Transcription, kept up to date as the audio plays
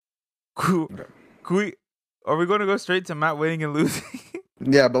Cool. Okay. Are we going to go straight to Matt winning and losing?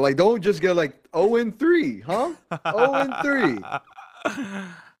 Yeah, but like, don't just get like 0-3, huh? 0-3.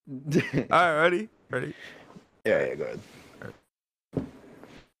 All right, ready? Ready? Yeah, go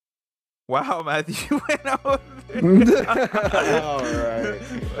Wow, Matthew, you went over. ahead. All right.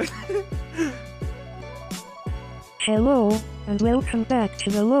 Hello, and welcome back to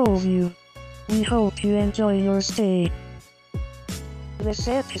the Low View. We hope you enjoy your stay. This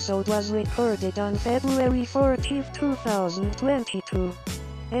episode was recorded on February 14th, 2022.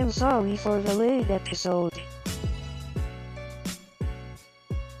 I'm sorry for the late episode.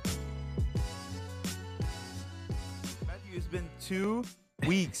 Matthew, it's been 2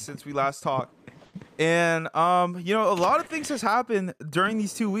 weeks since we last talked. And a lot of things has happened during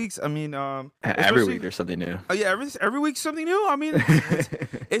these 2 weeks. I mean, Every week there's something new. Oh yeah, every week's something new. I mean,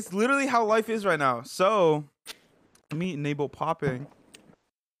 it's literally how life is right now. So, let me enable popping.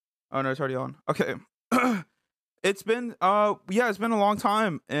 Oh no, it's already on. Okay. It's been it's been a long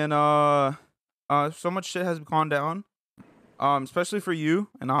time, and so much shit has gone down. Especially for you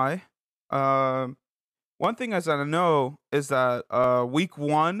and I. One thing as I know is that week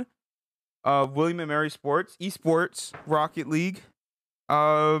 1 of William and Mary Sports Esports Rocket League,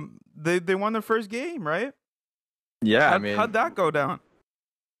 they won their first game, right? Yeah, How'd that go down?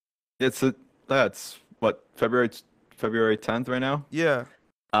 That's what, February 10th right now. Yeah.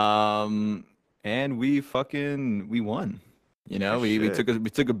 And we won. You know, Oh, we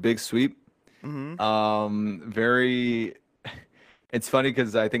shit. took a big sweep. Very. It's funny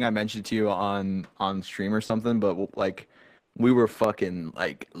because I think I mentioned to you on stream or something, but like we were fucking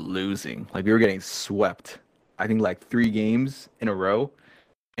like losing. Like we were getting swept. I think like 3 games in a row,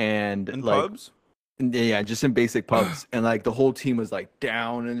 and In like pubs? yeah, just in basic pubs, and like the whole team was like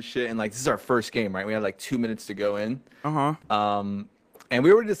down and shit. And like this is our first game, right? We had like 2 minutes to go in. And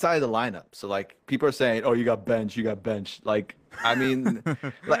we already decided the lineup. So like people are saying, "Oh, you got bench, you got bench." Like I mean,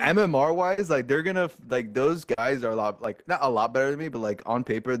 like MMR wise, like they're gonna like those guys are a lot, like not a lot better than me, but like on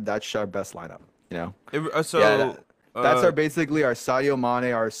paper, that's our best lineup. You know? That's our basically our Sadio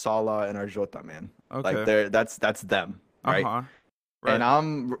Mane, our Salah, and our Jota, man. Okay. Like that's them, right? Right.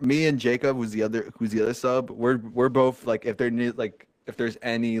 And me and Jacob, who's the other sub. We're both like if there's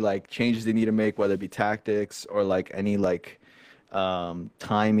any like changes they need to make, whether it be tactics or like any like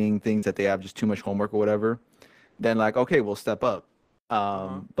timing things that they have just too much homework or whatever, then like okay, we'll step up.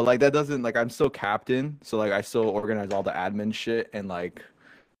 But like that doesn't, like I'm still captain, so like I still organize all the admin shit and like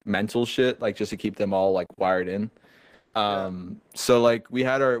mental shit, like just to keep them all like wired in. So like we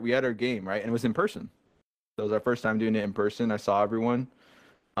had our game, right, and it was in person. So it was our first time doing it in person. I saw everyone.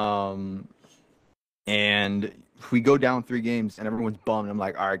 And we go down 3 games and everyone's bummed. I'm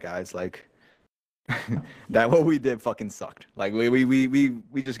like, all right guys, like that what we did fucking sucked. Like we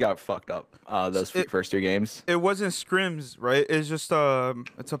just got fucked up those first 3 games. It wasn't scrims, right? It's just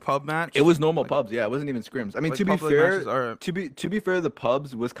it's a pub match. It was normal pubs. Yeah, it wasn't even scrims. I mean, like to be public fair, matches are- to be fair, the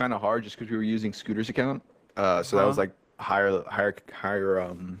pubs was kind of hard just because we were using Scooter's account. So that was like higher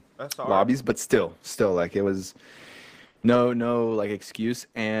SR. lobbies, but still like it was no like excuse.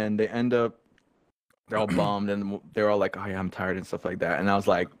 And they end up, they're all bummed and they're all like, oh yeah, I'm tired and stuff like that. And I was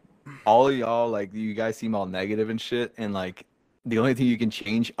like, all of y'all, like you guys seem all negative and shit, and like the only thing you can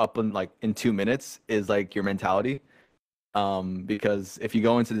change up in like in 2 minutes is like your mentality. Because if you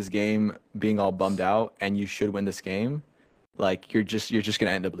go into this game being all bummed out and you should win this game, like you're just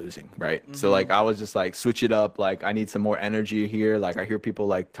gonna end up losing, right? So like I was just like, switch it up, like I need some more energy here. Like I hear people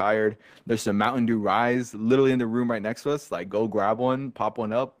like tired. There's some Mountain Dew Rise literally in the room right next to us. Like go grab one, pop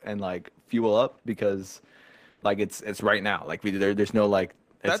one up, and like fuel up, because like it's right now. Like there's no like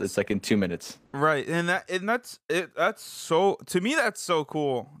it's like in 2 minutes. Right, and that's it. That's so, to me that's so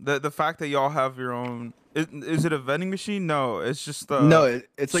cool. The fact that y'all have your own. Is it a vending machine? No, it's just No,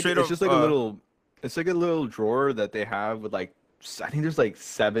 it's like straight it's just up, like a little drawer that they have with like, I think there's like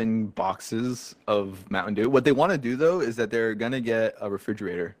 7 boxes of Mountain Dew. What they want to do though is that they're gonna get a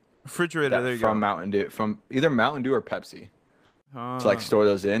refrigerator There you from go. Mountain Dew, from either Mountain Dew or Pepsi, to like store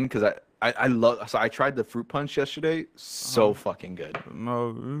those in, because I love. So I tried the fruit punch yesterday. So fucking good.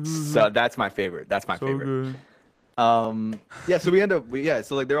 So that's my favorite. That's my favorite. Good. Yeah. So we end up.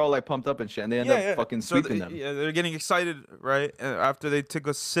 So like they're all like pumped up and shit, and they end up fucking sweeping them. Yeah, they're getting excited, right? After they took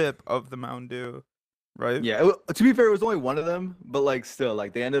a sip of the Mountain Dew, right? Yeah. To be fair, it was only one of them, but like still,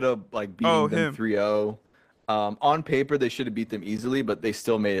 like they ended up like beating them 3-0. On paper, they should have beat them easily, but they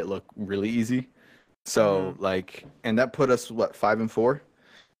still made it look really easy. So like, and that put us what, 5-4.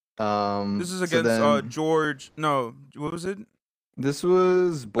 This is against George. No, what was it? This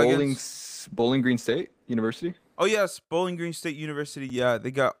was Bowling Green State University. Oh yes, Bowling Green State University. Yeah, they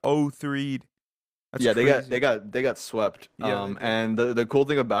got 0-3'd. That's Yeah, crazy. they got swept. Yeah, they did. And the cool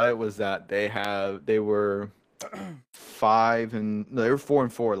thing about it was that they were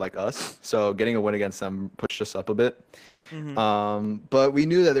 4-4 like us. So getting a win against them pushed us up a bit. But we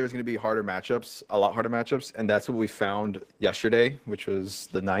knew that there was going to be harder matchups, a lot harder matchups, and that's what we found yesterday, which was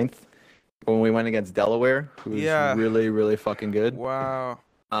the 9th, when we went against Delaware, who's really, really fucking good. Wow.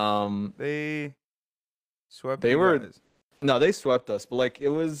 They swept They you were guys. No, they swept us, but like it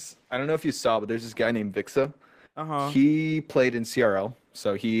was, I don't know if you saw, but there's this guy named Vixa. He played in CRL,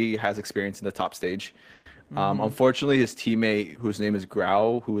 so he has experience in the top stage. Unfortunately, his teammate, whose name is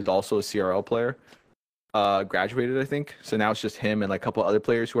Grau, who is also a CRL player, graduated, I think. So now it's just him and like a couple other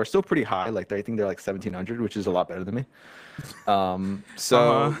players who are still pretty high. Like I think they're like 1,700, which is a lot better than me.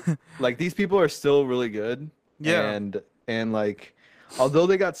 So like these people are still really good. Yeah. And like, although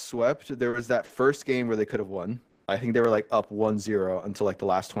they got swept, there was that first game where they could have won. I think they were like up 1-0 until like the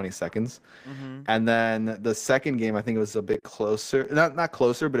last 20 seconds. And then the second game, I think it was a bit closer. Not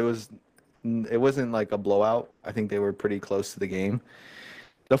closer, but it wasn't like a blowout. I think they were pretty close to the game.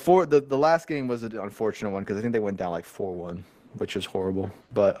 The last game was an unfortunate one because I think they went down like 4-1, which was horrible.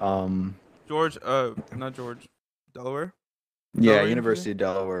 But not George, Delaware. Yeah, University of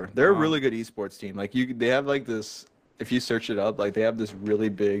Delaware. They're a really good esports team. Like they have like this. If you search it up, like they have this really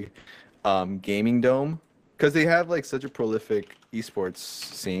big gaming dome. Because they have like such a prolific esports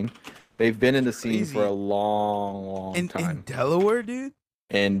scene. They've been in the scene for a long time. In Delaware, dude?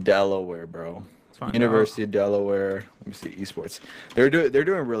 In Delaware, bro. University of Delaware. Let me see esports. They're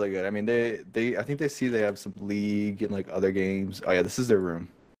doing really good. I mean, I think they have some league and like other games. Oh yeah, this is their room.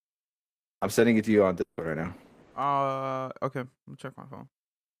 I'm sending it to you on Discord right now. Okay. Let me check my phone.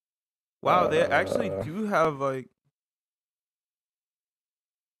 Wow, they actually do have like.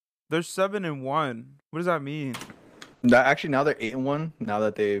 They're 7-1. What does that mean? Actually, now they're 8-1. Now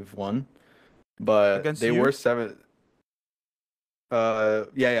that they've won, but against they you? were 7.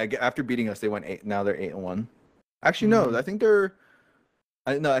 Yeah. After beating us, they went 8. Now they're 8-1. Actually, no. I think they were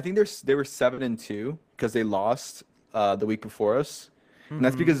 7-2 because they lost the week before us, and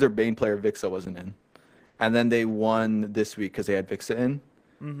that's because their main player Vixa wasn't in, and then they won this week because they had Vixa in.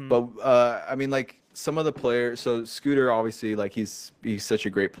 But I mean, like some of the players. So Scooter, obviously, like he's such a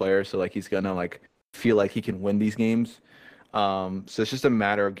great player, so like he's gonna like feel like he can win these games. So it's just a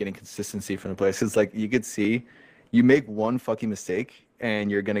matter of getting consistency from the players. Cause like you could see, you make one fucking mistake and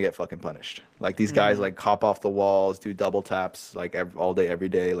you're gonna get fucking punished. Like these guys like hop off the walls, do double taps like all day, every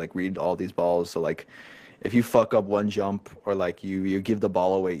day, like read all these balls. So like if you fuck up one jump or like you give the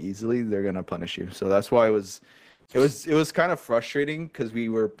ball away easily, they're gonna punish you. So that's why it was kind of frustrating because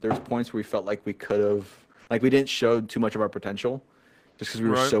there's points where we felt like we could have, like we didn't show too much of our potential just because we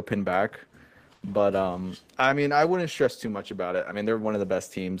were so pinned back. But I mean, I wouldn't stress too much about it. I mean, they're one of the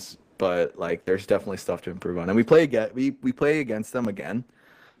best teams, but like there's definitely stuff to improve on. And we play against them again.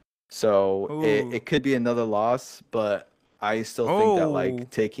 So it could be another loss, but I still think that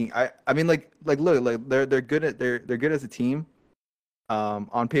like taking I mean like look, like they're good they're good as a team.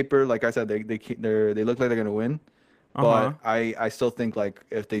 On paper, like I said, they look like they're gonna win. But I still think like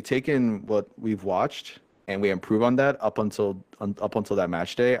if they take in what we've watched and we improve on that up until that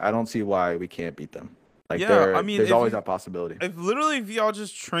match day, I don't see why we can't beat them. Like I mean, there's always that possibility. If y'all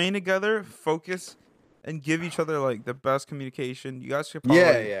just train together, focus, and give each other like the best communication, you guys could probably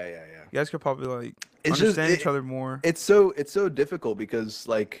You guys could probably like understand each other more. It's so difficult because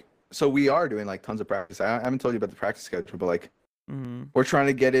like we are doing like tons of practice. I haven't told you about the practice schedule, but like we're trying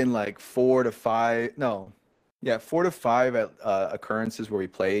to get in like 4 to 5 occurrences where we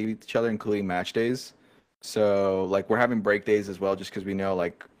play each other, including match days. So like we're having break days as well, just because we know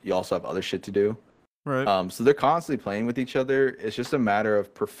like you also have other shit to do. Right. So they're constantly playing with each other. It's just a matter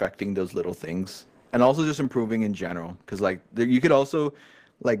of perfecting those little things, and also just improving in general. Because like you could also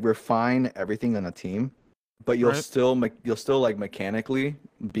like refine everything on a team, but you'll still like mechanically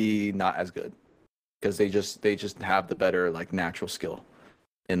be not as good because they just have the better like natural skill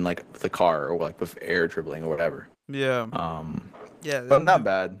in like the car or like with air dribbling or whatever. Yeah. Yeah. But not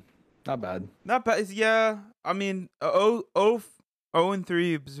bad. Not bad. Yeah. I mean,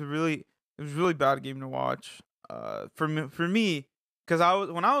 0-3 was a really bad game to watch. For me, because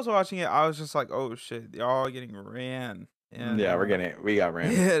when I was watching it, I was just like, oh shit, y'all getting ran. And, yeah, we got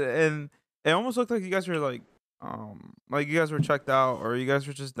ran. Yeah, and it almost looked like you guys were like you guys were checked out or you guys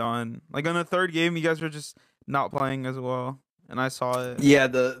were just done. Like on the third game, you guys were just not playing as well. And I saw it. Yeah,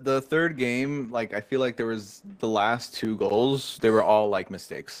 the third game, like I feel like there was the last 2 goals, they were all like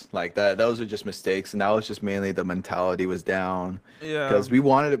mistakes. Like those are just mistakes, and that was just mainly the mentality was down. Yeah. Because we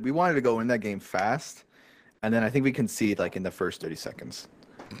wanted to go in that game fast, and then I think we concede like in the first 30 seconds,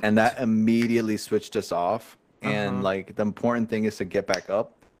 and that immediately switched us off. And like the important thing is to get back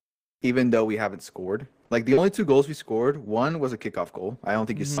up, even though we haven't scored. Like the only 2 goals we scored, one was a kickoff goal. I don't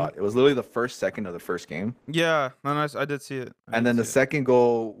think you saw it. It was literally the first second of the first game. Yeah, no, I did see it. And then the second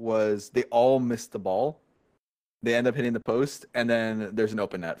goal was they all missed the ball. They end up hitting the post, and then there's an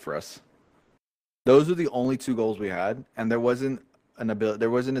open net for us. Those were the only 2 goals we had, and there wasn't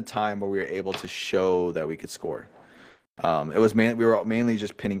a time where we were able to show that we could score. We were mainly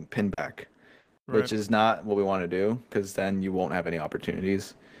just pin back, which is not what we want to do, because then you won't have any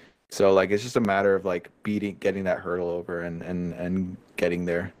opportunities. So like it's just a matter of like getting that hurdle over and getting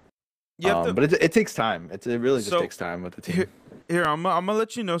there. But it takes time. It really just takes time with the team. Here, I'm gonna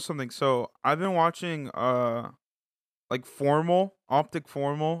let you know something. So I've been watching like Optic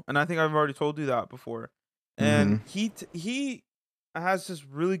Formal, and I think I've already told you that before. And he has this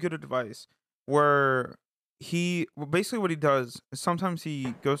really good advice where basically what he does is sometimes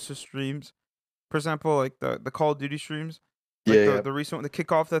he goes to streams, for example, like the Call of Duty streams, like the recent the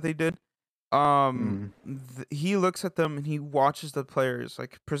kickoff that they did. He looks at them and he watches the players.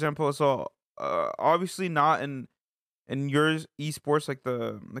 Like for example, so obviously not in your esports, like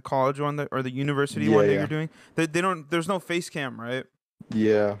the college one or the university one that you're doing. They don't. There's no face cam, right?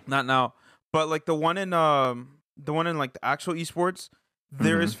 Yeah. Not now, but like the one in like the actual esports,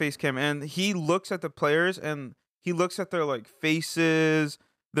 there is face cam, and he looks at the players and he looks at their like faces,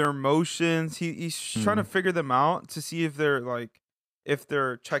 their emotions. He's trying to figure them out to see if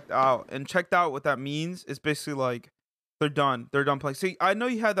they're checked out. And checked out, what that means is basically like they're done playing. See, I know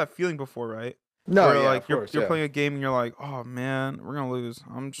you had that feeling before, right? No, where, yeah, like of course, you're playing a game and you're like, oh man, we're gonna lose.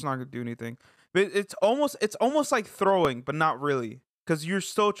 I'm just not gonna do anything. But it's almost like throwing, but not really, because you're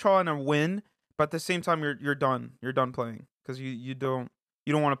still trying to win, but at the same time you're done. You're done playing because you don't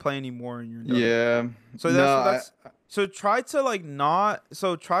want to play anymore and you're done. Yeah. So that's so try to like not.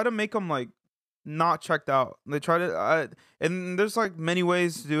 So try to make them like not checked out. They try to and there's like many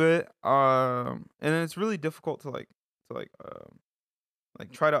ways to do it. And it's really difficult to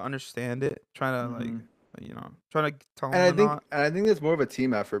try to understand it, try to try to tell them. And I think it's more of a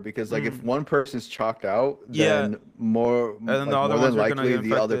team effort, because like if one person's chalked out, then more than likely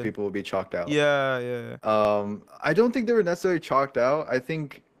the other people will be chalked out. Yeah. I don't think they were necessarily chalked out. I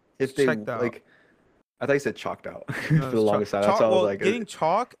think if they like, I thought you said chalked out for the longest time. That's how I was like, getting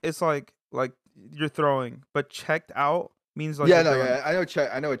chalk is like you're throwing, but checked out means like I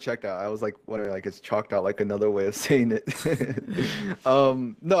know it checked out. I was like wondering, like, it's chalked out like another way of saying it.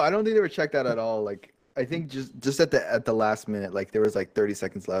 No, I don't think they were checked out at all. Like I think just at the last minute, like there was like 30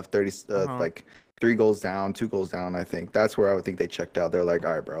 seconds left, like 3 goals down, 2 goals down. I think that's where I would think they checked out. They're like,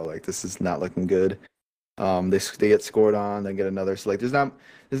 all right, bro, like this is not looking good. They get scored on, then get another. So like there's not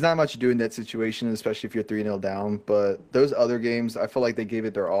much to do in that situation, especially if you're 3-0 down. But those other games, I feel like they gave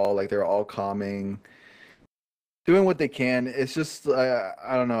it their all. Like they're all calming, doing what they can. It's just I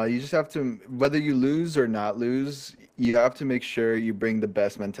don't know. You just have to, whether you lose or not lose, you have to make sure you bring the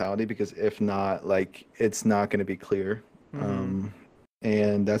best mentality, because if not, like it's not going to be clear.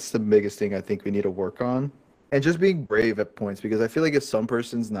 And that's the biggest thing I think we need to work on. And just being brave at points, because I feel like if some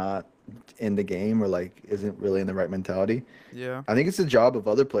person's not in the game or like isn't really in the right mentality, I think it's the job of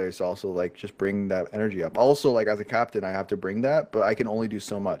other players to also like just bring that energy up. Also, like as a captain, I have to bring that, but I can only do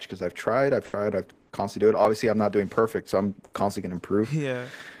so much, because I've constantly do it. Obviously, I'm not doing perfect, so I'm constantly gonna improve. Yeah,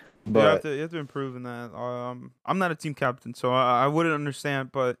 but you have to improve in that. I'm not a team captain, so I wouldn't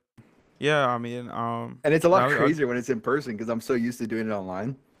understand, but yeah, I mean, and it's a lot crazier when it's in person, because I'm so used to doing it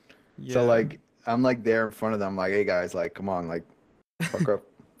online. So like I'm like there in front of them, like, hey guys, like come on, like fuck up.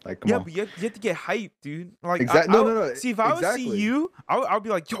 Like, come on. But you have to get hyped, dude. Like, no. See, if I would see you, I'll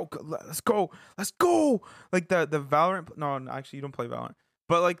be like, yo, let's go. Like the Valorant. No, actually, you don't play Valorant.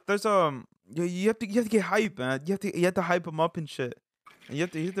 But like, there's you have to get hyped, man. You have to hype them up and shit. And you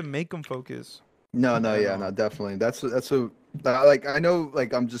have to make them focus. No, definitely. That's what like I know,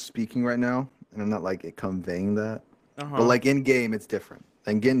 like I'm just speaking right now, and I'm not like conveying that. But like in game, it's different.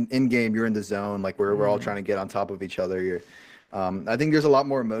 And in game, you're in the zone. Like we're all trying to get on top of each other. I think there's a lot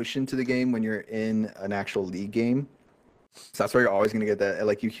more emotion to the game when you're in an actual league game. So that's where you're always gonna get that.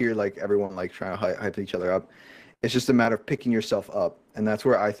 Like you hear like everyone like trying to hype each other up. It's just a matter of picking yourself up, and that's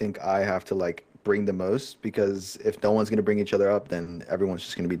where I think I have to like bring the most, because if no one's gonna bring each other up, then everyone's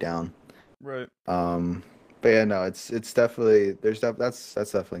just gonna be down. Right. But yeah, no, it's definitely that's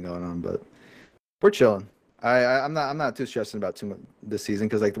definitely going on, but we're chilling. I'm not too stressing about too much this season,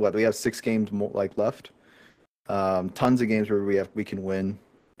 because like we have 6 games more like left. Tons of games where we can win,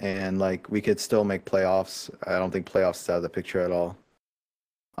 and like we could still make playoffs. I don't think playoffs is out of the picture at all.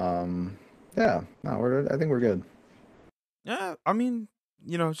 Yeah, no, I think we're good. Yeah, I mean,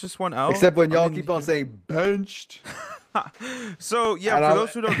 it's just one L. Except when I y'all mean, keep you on can- saying benched. So yeah, And for I'm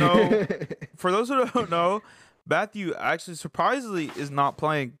those who don't know, Matthew actually surprisingly is not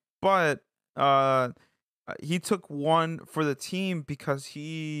playing, but he took one for the team because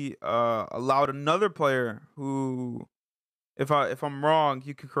he allowed another player who, if I'm wrong,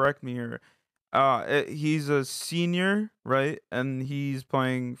 you can correct me here. He's a senior, right? And he's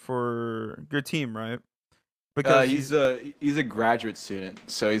playing for your team, right? Because He's a graduate student,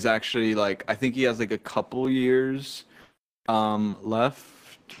 so he's actually like I think he has like a couple years left.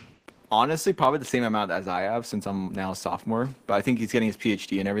 Honestly, probably the same amount as I have since I'm now a sophomore, but I think he's getting his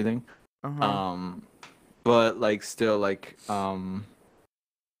PhD and everything. uh-huh. Um, but like still like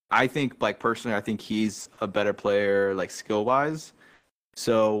I think like personally I think he's a better player like skill wise.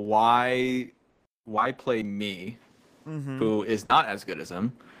 So why play me Mhm. who is not as good as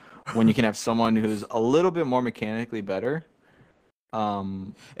him when you can have someone who's a little bit more mechanically better,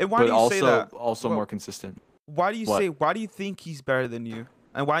 And why but do you say that? also more Well, consistent. why What? do you think he's better than you?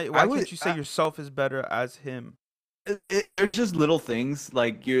 And why I why would can't you say yourself is better as him? there's just little things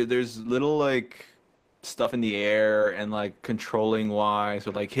like there's little like stuff in the air and like controlling wise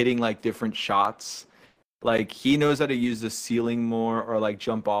or like hitting like different shots. Like he knows how to use the ceiling more or like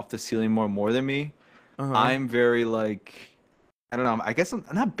jump off the ceiling more than me. Uh-huh. I'm very like I don't know. I guess I'm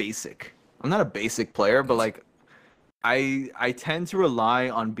not basic. I'm not a basic player, but like I tend to rely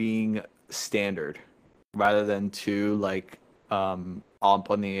on being standard rather than to like all up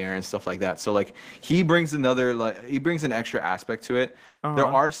in the air and stuff like that. So like he brings an extra aspect to it. There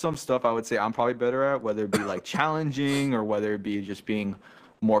Uh-huh. are some stuff I would say I'm probably better at, whether it be like challenging or whether it be just being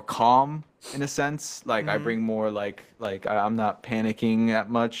more calm in a sense. Like I Mhm. bring more I'm not panicking that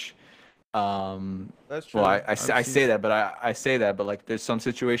much. That's Well, true. I've I seen say it. that, but I say that, but like there's some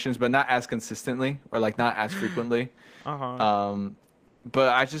situations, but not as consistently or like not as frequently. Uh-huh. Um,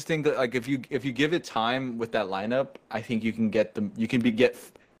 but I just think that like if you give it time with that lineup, I think you can get them. You can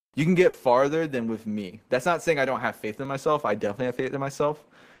get farther than with me. That's not saying I don't have faith in myself. I definitely have faith in myself.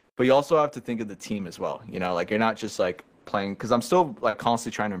 But you also have to think of the team as well. You know, like you're not just like playing because I'm still like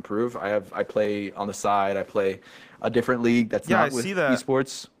constantly trying to improve. I play on the side. I play a different league that's Yeah, I not see with that.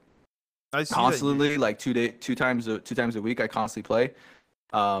 esports I see that you constantly like 2 times a week. I constantly play.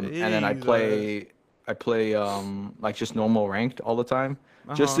 And then Jesus. I play like just normal ranked all the time,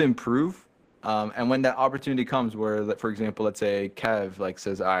 just to Uh-huh. improve. And when that opportunity comes, where for example, let's say Kev like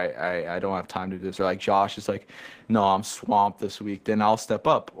says I don't have time to do this, or like Josh is like, no, I'm swamped this week, then I'll step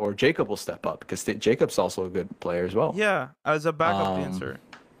up, or Jacob will step up because Jacob's also a good player as well. Yeah, as a backup Um, dancer.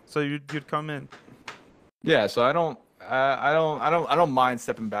 So you'd come in. yeah, so I don't mind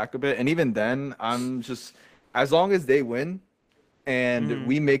stepping back a bit, and even then, I'm just as long as they win and Mhm.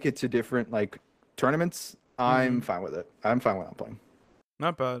 we make it to different like tournaments, I'm Mhm. fine with it. I'm fine when I'm playing.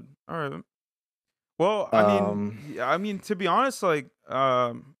 Not bad. All right. Well, I mean, Um, to be honest, like,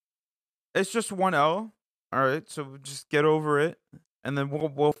 it's just one L. All right, so just get over it, and then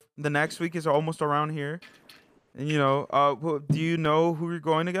we'll the next week is almost around here, and do you know who you're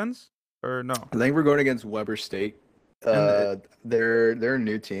going against or no? I think we're going against Weber State. And it, They're a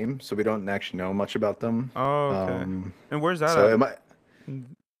new team, so we don't actually know much about them. oh, okay. And where's that So at? it might Mm,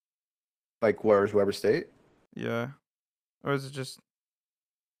 like where's Weber State? Yeah, or is it just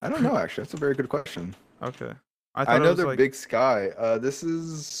I don't know actually. That's a very good question. okay? I I thought it know was they're like Big Sky. This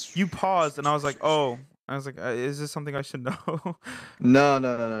is you paused, and I was like, oh, I was like, is this something I should know?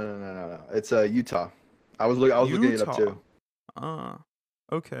 no. It's Utah. I was looking it up Utah. too.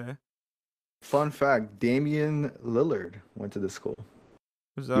 Okay. Fun fact: Damian Lillard went to this school.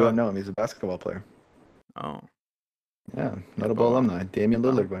 Who's You don't that? know him. He's a basketball player. Oh, Yeah, notable well, alumni. Damian I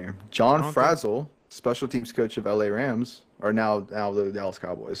Lillard don't, went here. I John don't think. Frazzle, special teams coach of LA Rams, or now the Dallas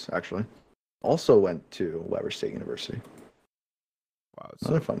Cowboys, actually, also went to Weber State University. Wow.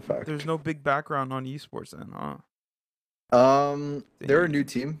 Another So fun there's fact. no big background on esports then, huh? They're a new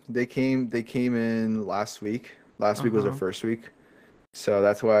Dang. team. They came in last week. Last Uh week was their huh. first week. So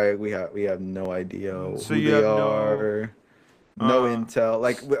that's why we have no idea So who you they have no. are, no Uh. intel.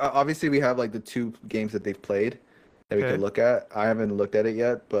 Like obviously we have like the two games that they've played that we could Okay. look at. I haven't looked at it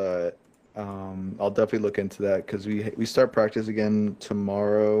yet, but I'll definitely look into that because we start practice again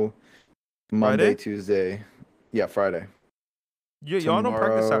tomorrow, Monday, Friday. Tuesday, yeah, Friday. Y'all don't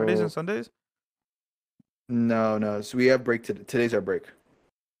practice Saturdays and Tomorrow, Sundays. no. So we have break today. Today's our break.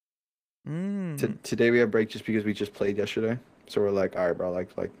 Hmm. Today we have break just because we just played yesterday. So we're like, all right, bro.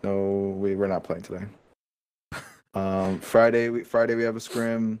 Like no, we're not playing today. Friday we have a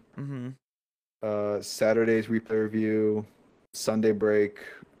scrim. Mhm. Saturday's replay review. Sunday break.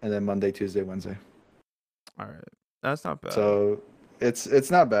 and then Monday, Tuesday, Wednesday. All right, that's not bad. So it's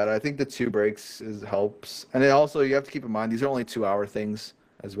not bad. I think the 2 breaks helps, and then also you have to keep in mind these are only 2-hour things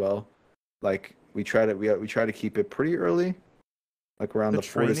as well. Like we try to keep it pretty early, like around the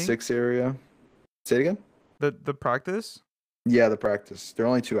 4 to training? 6 area. Say it again. The practice. Yeah, the practice. They're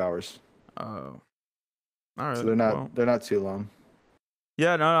only 2 hours, Oh, all right. so they're not too long.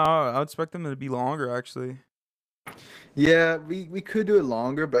 Yeah, no, I would expect them to be longer actually. Yeah, we could do it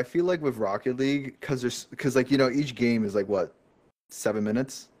longer, but I feel like with Rocket League, because like each game is like what 7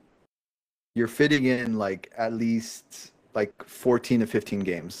 minutes. You're fitting in like at least like 14 to 15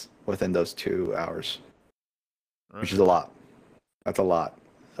 games within those 2 hours, which is a lot. That's a lot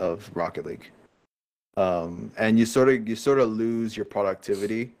of Rocket League. And you sort of lose your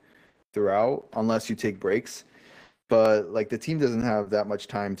productivity throughout unless you take breaks. But like the team doesn't have that much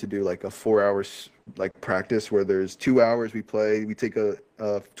time to do like a 4 hours like practice where there's 2 hours we play, we take a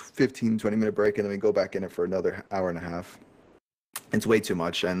 15-20 minute break, and then we go back in it for another hour and a half. It's way too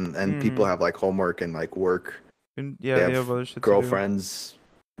much, and people have like homework and like work. And yeah, they have other shit to do. Girlfriends,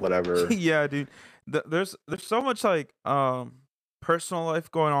 whatever. Yeah, dude. There's so much like personal life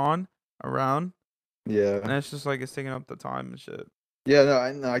going on around, and Yeah. it's just like it's taking up the time and shit.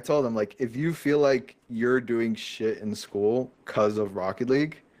 Yeah, no, I told them like if you feel like you're doing shit in school because of Rocket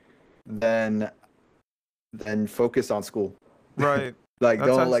League, then focus on school. Right. Like That's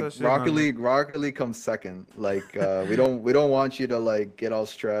don't like actually Rocket not- League. Rocket League comes second. Like we don't want you to like get all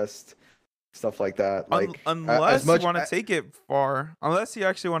stressed, stuff like that. Like unless as much you want to take it far, unless you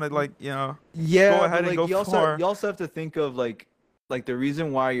actually want to like yeah, go ahead but, and like, go far. you also have to think of like the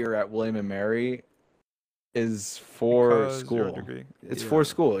reason why you're at William and Mary is for because your school. degree. It's Yeah. for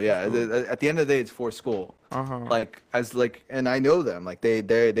school. Yeah. School. At the end of the day, it's for school. Uh-huh. Like and I know them. Like they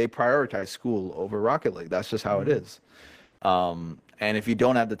prioritize school over Rocket League. That's just how it Mhm. is. And if you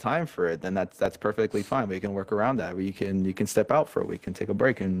don't have the time for it, then that's perfectly fine. We can work around that. You can step out for a week and take a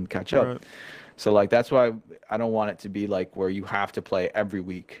break and catch up. Right. So like that's why I don't want it to be like where you have to play every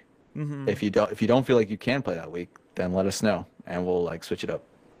week. Mhm. If you don't feel like you can play that week, then let us know and we'll like switch it up.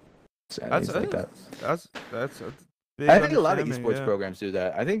 So That's things like that. That's a big I think a lot of understanding, esports yeah. programs do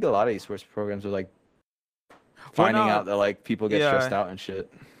that. I think a lot of esports programs are like Well, finding no, out that like people get yeah. stressed out and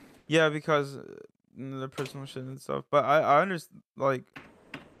shit. Yeah, because the personal shit and stuff. But I understand like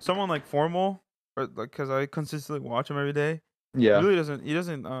someone like Formal, or like because I consistently watch him every day. Yeah. He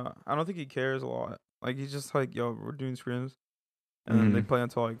doesn't. I don't think he cares a lot. Like he's just like, yo, we're doing scrims, and then they Mhm. play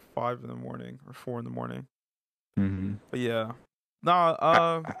until like 5 in the morning or 4 in the morning. Mm-hmm. But yeah,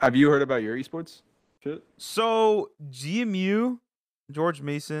 nah. Have you heard about your esports shit? So GMU, George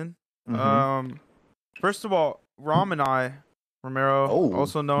Mason. Mhm. First of all, Rom and I, Romero, Oh,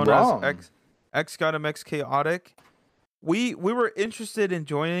 also known Rom. as X got him X Chaotic. We were interested in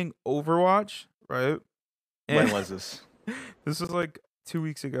joining Overwatch, right? When was this? This was like 2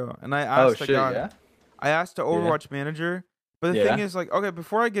 weeks ago, and I Oh asked the shit, guy. yeah. I asked the Overwatch manager, but the Yeah. thing is, like, okay,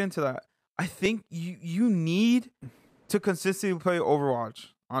 before I get into that, I think you need to consistently play Overwatch.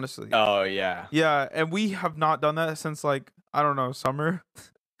 Honestly, Oh yeah. yeah, and we have not done that since like I don't know summer.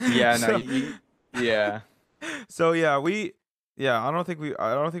 Yeah, no, So- yeah. So yeah, I don't think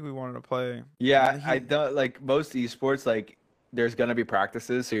we wanted to play. Yeah, And I he- don't like most esports like there's gonna be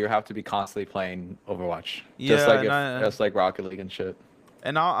practices, so you have to be constantly playing Overwatch. Just Yeah, like and just like Rocket League and shit.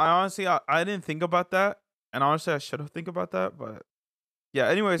 And I honestly, I didn't think about that. And honestly, I should have think about that. But yeah,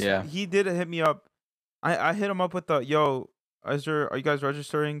 anyways, Yeah. he did hit me up. I hit him up with the, yo, are you guys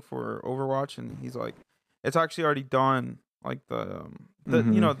registering for Overwatch? And he's like, it's actually already done. Like the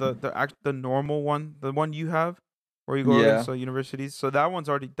normal one, the one you have where you go Yeah. against universities. So that one's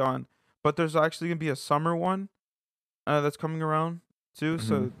already done. But there's actually going to be a summer one that's coming around too.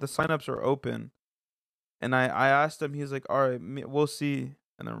 So the signups are open. And I asked him, he's like, all right, we'll see.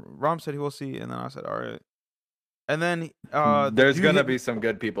 And then Rom said he will see. And then I said, all right. And then There's dude gonna hit- be some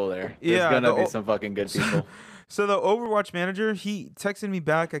good people there. There's Yeah, gonna the be o- some fucking good people. So the Overwatch manager, he texted me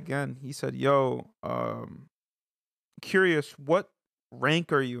back again. He said, yo, curious, what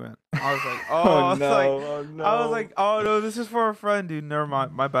rank are you in? I was like, I was like, oh no, this is for a friend, dude. Never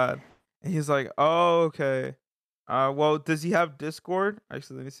mind, my bad. And he's like, oh, okay. Well, does he have Discord?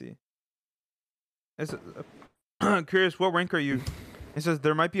 Actually, let me see. It's curious, what rank are you? He says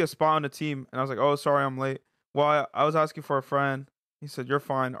there might be a spot on the team, and I was like, oh, sorry, I'm late. Well, I was asking for a friend. He said you're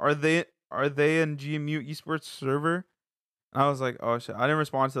fine. Are they in GMU esports server? And I was like, oh shit, I didn't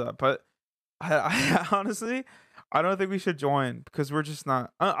respond to that, but I honestly, I don't think we should join because we're just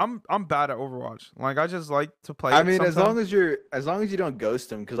not. I'm bad at Overwatch. Like I just like to play. I it mean, as sometimes. long as you don't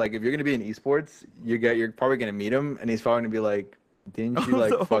ghost him, because like if you're gonna be in esports, you're probably gonna meet him, and he's probably gonna be like, Didn't you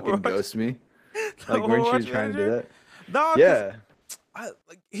like The fucking Overwatch, ghost me? the Like, weren't you Overwatch trying to do manager. that? No, cause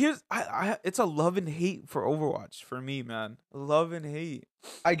Yeah, it's a love and hate for Overwatch for me, man. Love and hate.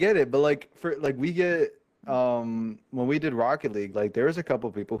 I get it, but like for like we get when we did Rocket League, like there was a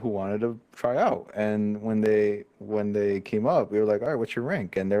couple people who wanted to try out, and when they came up, we were like, all right, what's your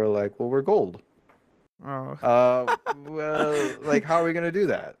rank? And they were like, well, we're gold. Oh. Well, like how are we gonna do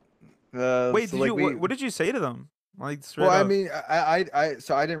that? Wait, So did like you what did you say to them? Like well, straight I up. mean,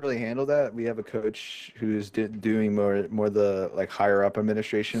 so I didn't really handle that. We have a coach who's doing more the like higher up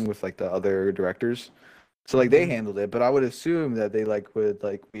administration with like the other directors. So like they Mhm. handled it, but I would assume that they like would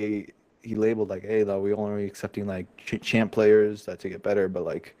like he labeled like, hey, though we only accepting like champ players that to get better, but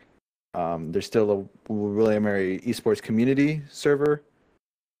like there's still a William Mary esports community server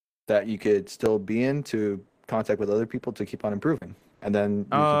that you could still be in to contact with other people to keep on improving, and then you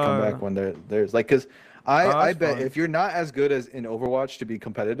can come Uh, back when there's like because I that's bet fine. if you're not as good as in Overwatch to be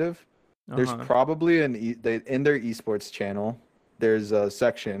competitive, there's Uh-huh. probably in their esports channel there's a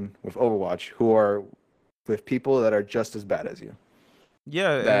section with Overwatch who are with people that are just as bad as you.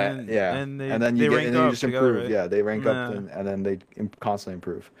 Yeah, That and yeah, and they and then they and rank then you up just together, improve. right? Yeah, they rank up Nah. and then they constantly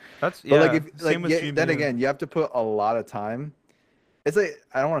improve. That's But like yeah. if like Same with yeah, then GMU. again, you have to put a lot of time. It's like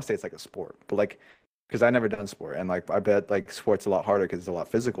I don't want to say it's like a sport, but like because I never done sport and like I bet like sport's a lot harder because it's a lot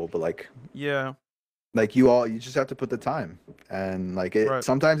physical. But Yeah. like you just have to put the time and like it Right.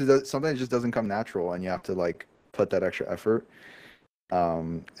 sometimes it just doesn't come natural and you have to like put that extra effort.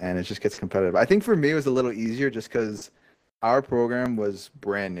 And it just gets competitive. I think for me it was a little easier just because our program was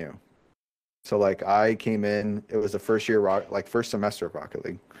brand new. So like I came in, it was the first year like first semester of Rocket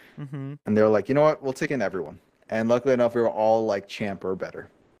League, Mhm. and they were like, you know what, we'll take in everyone. And luckily enough, we were all like champ or better.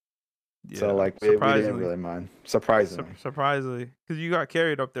 So Yeah. like we didn't Surprisingly. really mind. Surprisingly, Surprisingly, because you got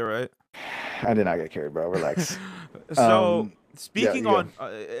carried up there, right? I did not get carried, bro. Relax. So Yeah, speaking you go.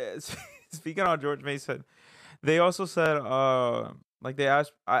 on speaking on George Mason, they also said like they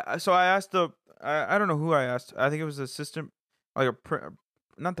asked so I asked I don't know who I asked. I think it was the assistant, like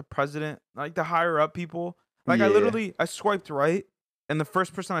not the president, like the higher up people. Like Yeah, I swiped right, and the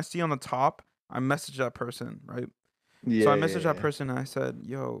first person I see on the top, I messaged that person, right? So yeah, I yeah, messaged that yeah. person and I said,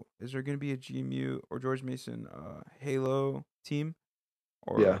 "Yo, is there gonna be a GMU or George Mason Halo team?"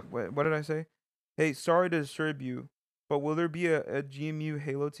 Yeah. Or what did I say? Hey, sorry to disturb you, but will there be a GMU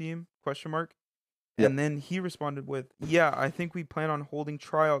Halo team? Question mark. Yep. And then he responded with, "Yeah, I think we plan on holding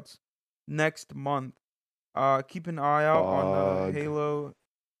tryouts next month. Keep an eye out on the Fog. Halo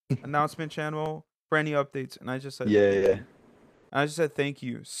announcement channel for any updates." And I just said Yeah, thank yeah. you. I just said thank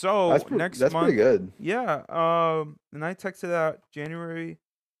you. So next That's pretty month, good. yeah. And I texted that January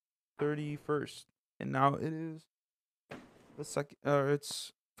 31st, and now it is the second.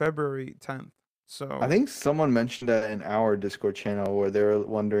 It's February 10th. I So think someone mentioned that in our Discord channel where they were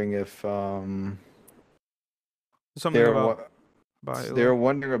wondering if something they're about wa- they're Halo.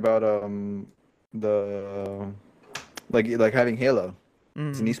 wondering about the like having Halo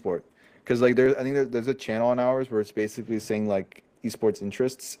as an Mm. esport because like I think there's a channel on ours where it's basically saying like esports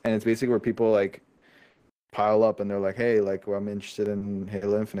interests and it's basically where people like pile up and they're like, hey, like well, I'm interested in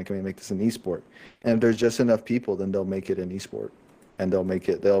Halo Infinite, can we make this an esport? And if there's just enough people, then they'll make it an esport and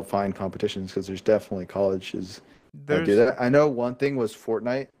they'll find competitions because there's definitely colleges that do There's that. I know one thing was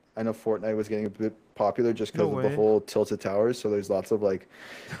Fortnite. I know Fortnite was getting a bit popular just no because of the way whole tilted towers. So there's lots of like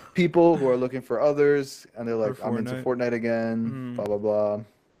people who are looking for others and they're for like, I'm into Fortnite. Fortnite again, blah Mm. blah blah.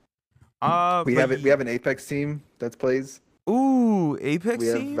 But We have an Apex team that plays. ooh, We Apex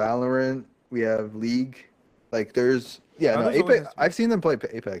have team. Valorant. We have League. Like there's yeah, Oh, no there's always Apex. has to be. I've seen them play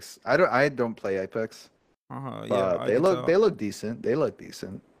Apex. I don't play Apex, Yeah, but I could they tell. look decent. They look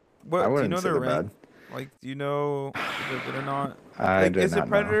decent. I What do you wouldn't know say their they're bad. rank? Like, do you know if they're good or not? I Like, do is it not know.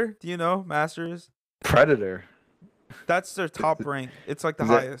 Predator? Do you know Masters? Predator. That's their top rank. It's like the Is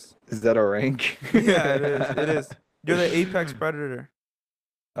that highest. is that a rank? Yeah, it is. It is. You're the Apex Predator.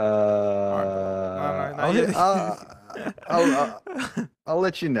 No, no, not I'll, yet. I'll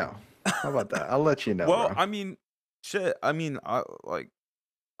let you know. How about that? I'll let you know, Well, bro. I mean, shit. I mean, I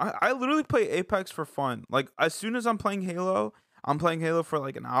literally play Apex for fun. Like as soon as I'm playing Halo for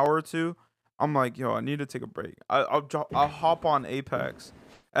like an hour or two. I'm like, yo, I need to take a break. I'll hop on Apex,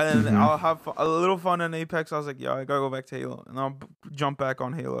 and then Hmm. I'll have a little fun in Apex. I was like, yo, I gotta go back to Halo, and I'll jump back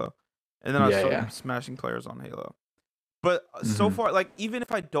on Halo, and then I Yeah, start yeah. smashing players on Halo. But so Hmm. far, like even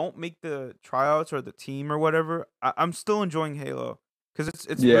if I don't make the tryouts or the team or whatever, I'm still enjoying Halo because it's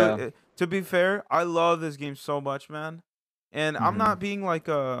really. Yeah. To be fair, I love this game so much, man. And I'm Hmm. not being like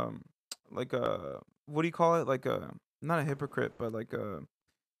a what do you call it? Like a not a hypocrite, but like a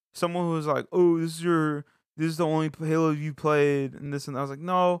someone who's like, oh, this is your this is the only Halo you played and this and that. I was like,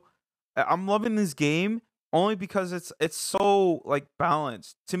 no, I'm loving this game only because it's so like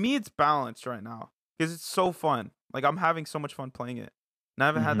balanced. To me, it's balanced right now because it's so fun. Like I'm having so much fun playing it, and I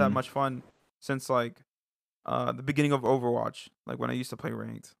haven't had that Mm-hmm. much fun since like the beginning of Overwatch, like when I used to play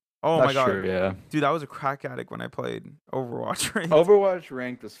ranked. Oh my That's god, true. Yeah. dude, I was a crack addict when I played Overwatch ranked. Overwatch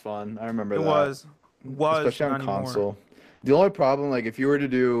ranked was fun. I remember It that, was especially not on anymore. console. The only problem, like, if you were to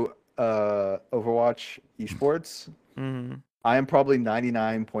do Overwatch esports, Mm-hmm. I am probably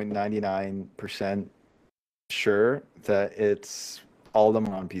 99.99% sure that it's all of them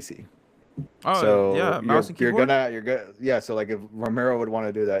are on PC. Oh So yeah, mouse and keyboard. you're good. Yeah. So like if Romero would want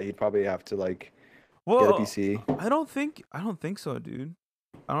to do that, he'd probably have to like get a Well, PC. I don't think so, dude.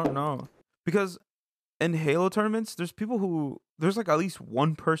 I don't know because in Halo tournaments, there's like at least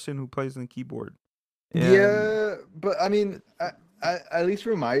one person who plays on the keyboard, and Yeah, but I mean, at least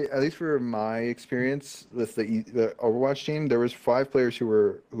for my experience with the Overwatch team, there was 5 players who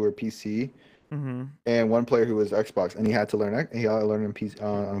were PC mm-hmm. and 1 player who was Xbox, and he had to learn on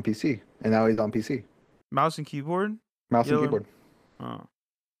PC, and now he's on PC, Mouse and keyboard. mouse and Yellow. keyboard. Oh,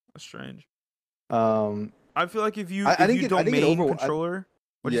 that's strange. Um, I feel like if you I if you think I think in domain Overwatch, controller,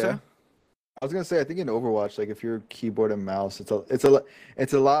 what'd you yeah, say? I was gonna say I think in Overwatch, like if you're keyboard and mouse, it's a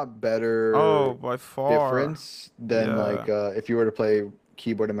lot Oh, better by far. difference than Yeah. like if you were to play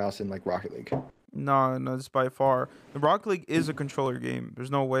keyboard and mouse in like Rocket League. No, no, it's by far. The Rocket League is a controller game. There's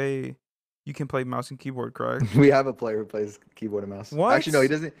no way you can play mouse and keyboard, correct? We have a player who plays keyboard and mouse. Actually, no, he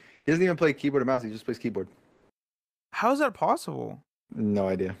What? doesn't. He doesn't even play keyboard and mouse. He just plays keyboard. How is that possible? No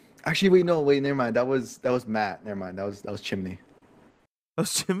idea. Actually, wait, no, wait, never mind. That was Matt. Never mind. That was Chimney. Oh,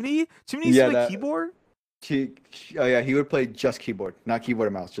 Chimney? Chimney used to Yeah, play that keyboard? he. Oh yeah, he would play just keyboard, not keyboard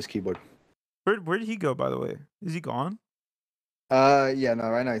and mouse, just keyboard. Where did he go, by the way? Is he gone? Yeah, no,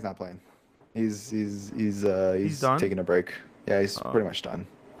 right now he's not playing. He's He's done? taking a break. Yeah, he's Oh, pretty much done.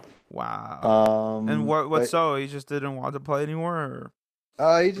 wow. And what But so? He just didn't want to play anymore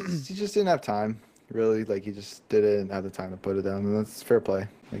or he just didn't have time. Really, like he just didn't have the time to put it down, and that's fair play.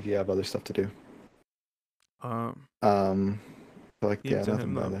 Like you have other stuff to do. um But like give yeah, it to nothing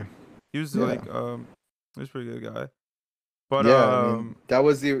him bad though. there. He was Yeah. like he was a pretty good guy. But Yeah, I mean that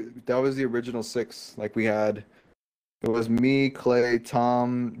was the original 6. Like we had it was me, Clay,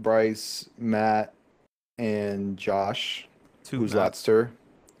 Tom, Bryce, Matt, and Josh, two who's Mats. Latster,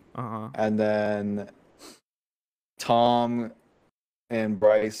 Uh-huh. and then Tom and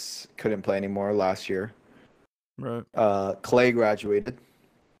Bryce couldn't play anymore last year. Right. Clay graduated,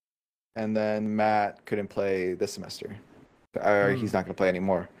 and then Matt couldn't play this semester. He's not gonna play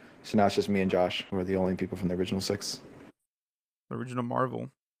anymore. So now it's just me and Josh who are the only people from the original 6. Original Marvel.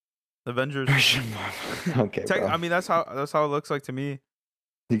 Avengers. Okay, bro. I mean that's how it looks like to me.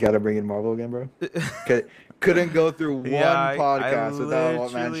 You gotta bring in Marvel again, bro. Couldn't go through one Yeah, I podcast without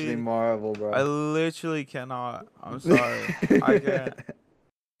literally- mentioning Marvel, bro. I literally cannot. I'm sorry. I can't.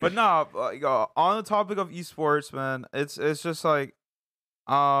 But no, like, on the topic of esports, man, it's just like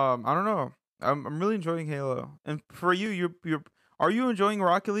I don't know. I'm really enjoying Halo. And for you, are you enjoying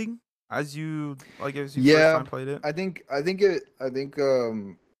Rocket League as you first Yeah, time played it? I think I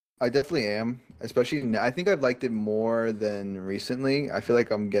definitely am. Especially I think I've liked it more than recently. I feel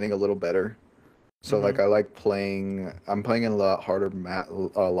like I'm getting a little better. So like I like playing. I'm playing in a lot harder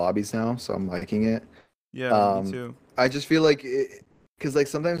lobbies now, so I'm liking it. Yeah, me too. I just feel like because like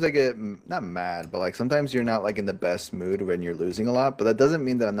sometimes I get not mad, but like sometimes you're not like in the best mood when you're losing a lot. But that doesn't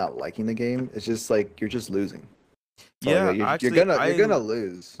mean that I'm not liking the game. It's just like you're just losing. So, Yeah, like, actually, you're gonna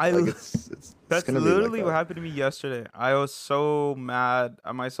lose. I Like l- it's That's gonna be like literally what that. happened to me yesterday. I was so mad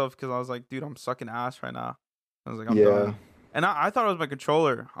at myself because I was like, dude, I'm sucking ass right now. I was like, I'm Yeah. done. And I thought it was my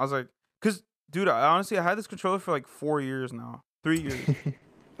controller. I was like, because, dude, I had this controller for like 4 years now. 3 years.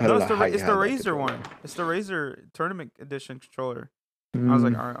 I No, don't know how you it's had the that Razer controller. one. It's the Razer Tournament Edition controller. I was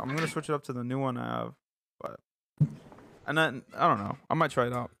like, Mm. all right, I'm going to switch it up to the new one I have. But, and then, I don't know. I might try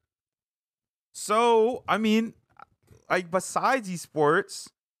it out. So, I mean, like, besides esports,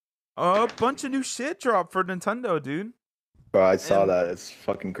 a bunch of new shit dropped for Nintendo, dude. Bro, I saw And that. It's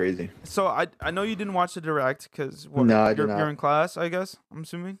fucking crazy. so I know you didn't watch the direct because No, I did you're not. in class, I guess. I'm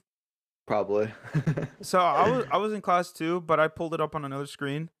assuming. Probably. So I was in class too, but I pulled it up on another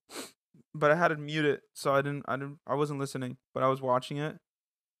screen, but I had it muted, so I wasn't listening, but I was watching it.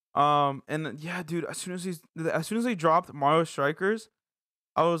 And yeah, dude, as soon as they dropped Mario Strikers,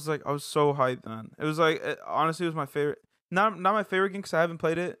 I was so hyped, man. It was like honestly, it was my favorite. Not my favorite game because I haven't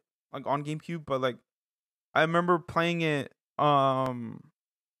played it like on GameCube, but like I remember playing it on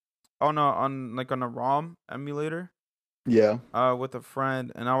a ROM emulator, Yeah. with a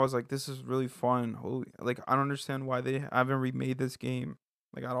friend, and I was like, this is really fun. Holy, like I don't understand why they haven't remade this game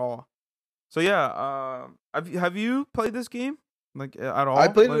like at all. So yeah, have you played this game like at I all?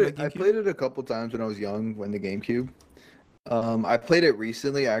 played Like the it. I GameCube? played it a couple times when I was young, when the GameCube. I played it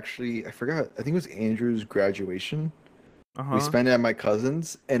recently. Actually, I forgot. I think it was Andrew's graduation. Uh We huh. spent it at my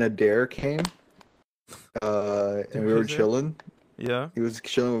cousin's, and Adair came. And There we were was there. chilling. Yeah. He was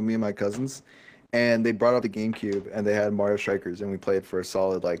chilling with me and my cousins, and they brought up the GameCube, and they had Mario Strikers, and we played for a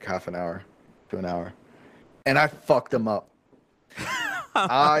solid like half an hour to an hour, and I fucked him up.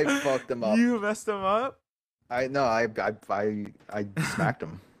 I fucked him up. You messed him up. I no, I smacked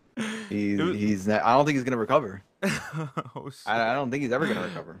him. It was. He's not, I don't think he's gonna recover. Oh I shit. don't think he's ever gonna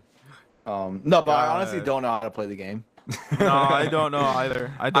recover. No, but I honestly God. don't know how to play the game. No, I don't know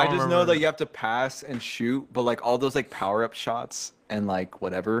either. I I don't just know that remember. you have to pass and shoot, but like all those like power up shots and like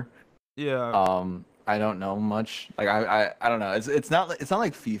whatever. Yeah. I don't know much. Like I don't know. It's not like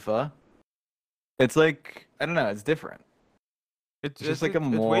FIFA. It's like I don't know. It's different. It's just like a it's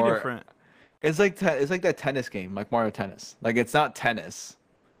way more. different. It's like that tennis game, like Mario Tennis. Like it's not tennis,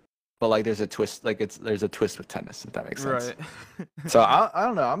 but like there's a twist. Like there's a twist with tennis, if that makes sense. Right. So I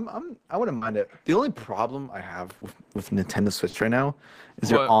don't know. I wouldn't mind it. The only problem I have with Nintendo Switch right now is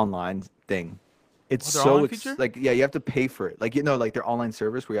their What? online thing. It's their so online feature? like yeah, you have to pay for it. Like like their online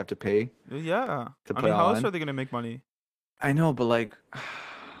service where you have to pay Yeah. to I play mean, how else online. are they gonna make money? I know, but like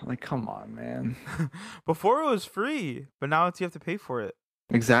like come on, man. Before it was free, but now you have to pay for it.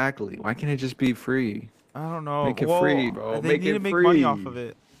 Exactly. Why can't it just be free? I don't know. Make it Well, free, bro. they Make need it to make money off free. of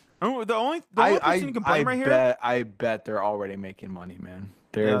it. Oh, the only person you can blame right here. I bet they're already making money, man.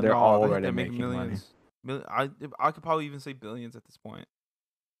 Yeah, They're no, already they make making money. millions. I could probably even say billions at this point.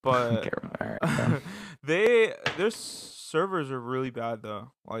 Okay, But all right. Yeah. their servers are really bad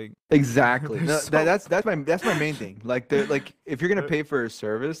though. Like Exactly. they're No, so that's my main thing. Like they're like if you're gonna pay for a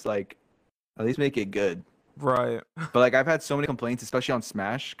service, like at least make it good. right. But like I've had so many complaints, especially on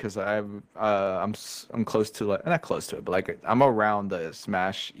Smash, because I'm close to like not close to it, but like I'm around the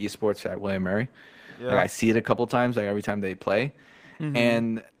Smash esports at William Mary. Like I Yeah. see it a couple times, like every time they play, Mhm.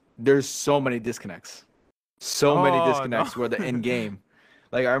 and there's so many disconnects. So many Oh disconnects where the no. in game.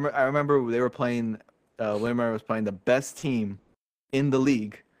 Like I remember they were playing William Mary was playing the best team in the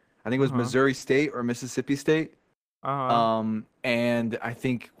league. I think it was Uh-huh. Missouri State or Mississippi State. Uh-huh. And I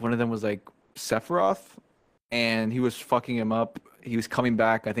think one of them was like Sephiroth, and he was fucking him up. He was coming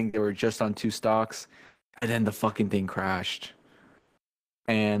back. I think they were just on 2 stocks, and then the fucking thing crashed.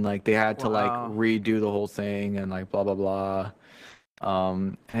 And like they had to like Wow. redo the whole thing and like blah blah blah.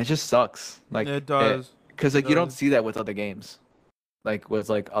 And it just sucks. Like It does. because It like you don't does. see that with other games. Like with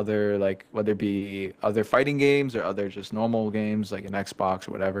like other like whether it be other fighting games or other just normal games like an Xbox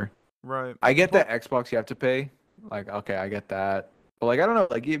or whatever. Right. I get But that Xbox you have to pay. Like okay, I get that. But like I don't know,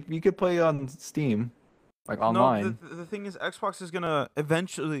 like if you could play on Steam, like no, online. the thing is Xbox is gonna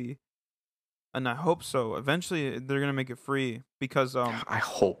eventually, and I hope so, eventually they're gonna make it free because I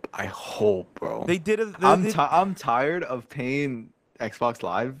hope, bro. they did it they, I'm tired of paying Xbox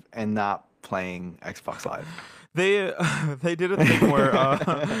Live and not playing Xbox Live. they they did a thing where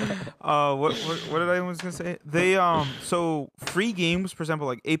what did I was gonna say? They so free games, for example,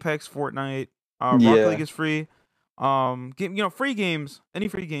 like Apex, Fortnite, Rocket Yeah. League is free. Free games, any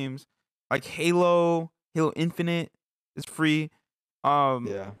free games like Halo Infinite is free.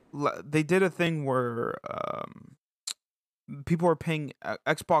 Yeah. They did a thing where people are paying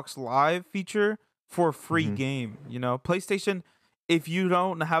Xbox Live feature for a free Mhm. game. PlayStation, if you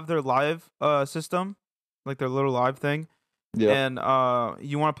don't have their live system, like their little live thing, Yeah. and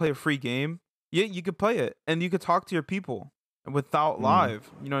you want to play a free game, yeah, you could play it and you could talk to your people without Mm.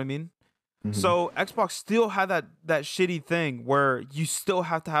 live. You know what I mean? Mhm. So Xbox still had that shitty thing where you still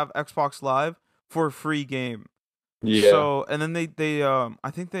have to have Xbox Live for a free game. Yeah. So and then they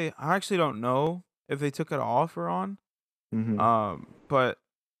I think I actually don't know if they took it off or on. Mhm. But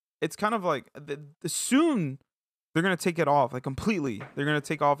it's kind of like soon they're gonna take it off like completely. They're gonna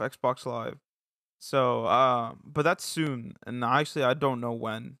take off Xbox Live. So but that's soon, and actually I don't know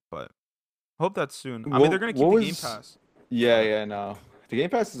when, but hope that's soon. I mean they're gonna keep the Game Pass, Yeah, no. The Game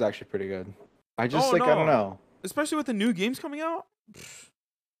Pass is actually pretty good. I just Oh, like I don't no. know. especially with the new games coming out.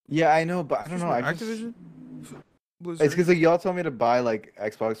 Yeah, I know, but I don't know. I just Activision, it's Blizzard. because like y'all told me to buy like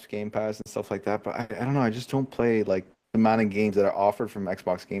Xbox Game Pass and stuff like that, but I don't know. I just don't play like the amount of games that are offered from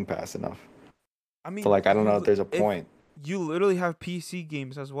Xbox Game Pass enough. I mean, So like I don't know if there's a point. You literally have PC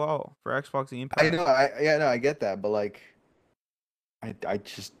games as well for Xbox Game Pass. I know, I get that, but like I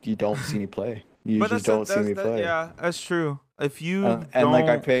just you don't see me play. You But just don't see me play. yeah, that's true. If you And like I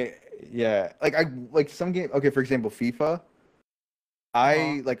don't- pay Yeah, like I like some game. Okay, for example, FIFA.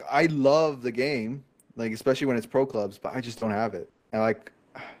 I love the game, like especially when it's pro clubs, but I just don't have it. And like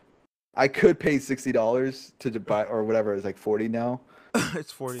I could pay $60 to buy or whatever, it's like 40 now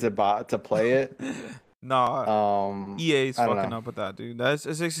It's 40. to play it. Nah, EA's I don't fucking know. up with that, dude. That's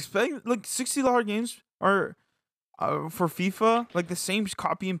it's expecting like $60 games are for FIFA, like the same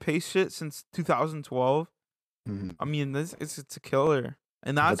copy and paste shit since 2012. Mhm. I mean, this it's a killer,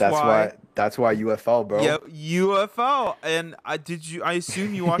 and But that's why UFL, bro. yeah, UFL. And I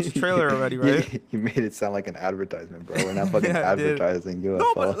assume you watched the trailer already, right? You made it sound like an advertisement, bro. We're not fucking Yeah, I did. advertising No,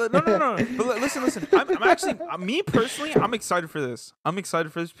 UFL. but no. But listen. I'm actually me personally, I'm excited for this. I'm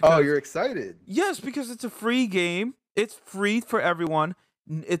excited for this Oh, because you're excited. yes, because it's a free game. It's free for everyone.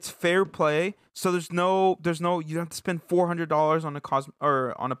 It's fair play. So there's no you don't have to spend $400 on a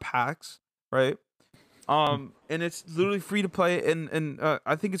or on a packs, right? And it's literally free to play, and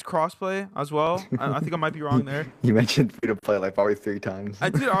I think it's crossplay as well. I think I might be wrong there. You mentioned free to play like probably 3 times. I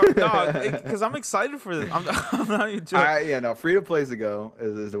did, no, because I'm excited for this. I'm not even joking. Yeah, no, free to play is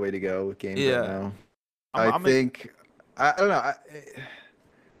the way to go with games Yeah. right now. I'm I don't know.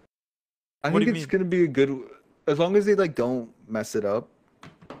 I What do think you it's mean? gonna be a good, as long as they like don't mess it up.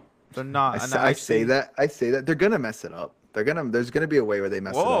 They're not. And I say that they're gonna mess it up. There's gonna be a way where they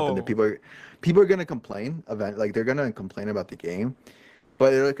mess it up, and the Whoa. people are gonna complain like they're gonna complain about the game,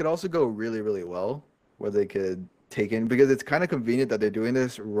 but it could also go really really well where they could take in, because it's kind of convenient that they're doing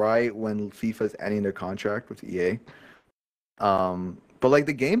this right when FIFA's ending their contract with EA. But like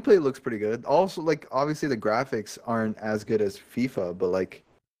the gameplay looks pretty good. Also, like obviously the graphics aren't as good as FIFA, but like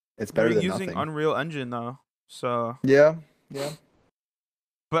it's better They're than using nothing. Unreal Engine though, so. Yeah.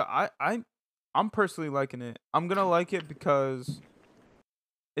 But I'm personally liking it. I'm gonna like it because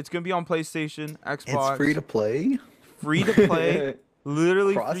it's gonna be on PlayStation, Xbox. It's free to play. Free to play.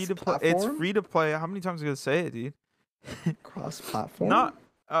 Literally free to play. It's Cross-platform? free to play. How many times am I gonna say it, dude? Cross-platform. Not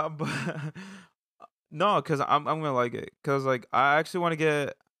but no, because I'm gonna like it. Cause like I actually want to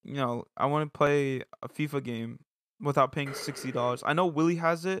get, I want to play a FIFA game without paying $60. I know Willie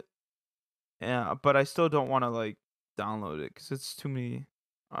has it, yeah, but I still don't want to like download it because it's too many.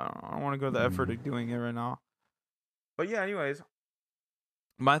 I don't want to go to the effort of doing it right now. But yeah, anyways,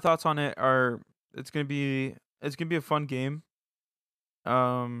 my thoughts on it are it's gonna be a fun game.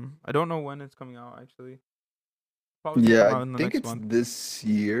 I don't know when it's coming out actually. Probably gonna Yeah, come out I in the think next it's month. this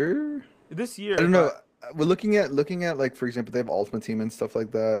year. This year. I don't know. We're looking at like, for example, they have Ultimate Team and stuff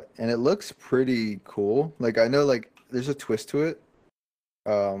like that, and it looks pretty cool. Like I know like there's a twist to it,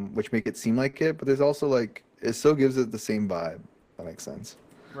 which make it seem like it, but there's also like it still gives it the same vibe. If that makes sense.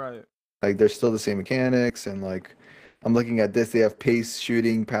 Right. Like there's still the same mechanics, and like I'm looking at this, they have pace,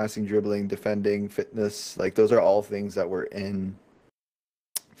 shooting, passing, dribbling, defending, fitness. Like those are all things that were in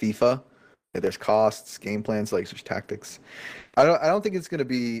FIFA. Like, there's costs, game plans, like there's tactics. I don't think it's gonna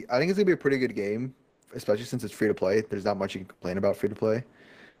be. I think it's gonna be a pretty good game, especially since it's free to play. There's not much you can complain about free to play.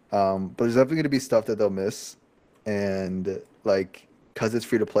 But there's definitely gonna be stuff that they'll miss, and like because it's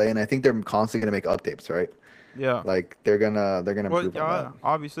free to play, and I think they're constantly gonna make updates, right? Yeah. Like they're gonna Well, improve on yeah, that.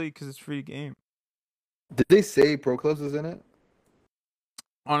 obviously, because it's free game. Did they say Pro Clubs is in it?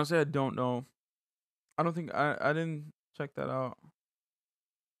 Honestly, I don't know. I don't think I didn't check that out.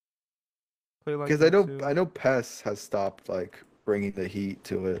 Play like Because Me I Too. know PES has stopped like bringing the heat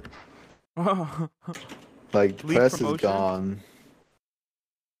to it. What Like League PES is promotion? gone.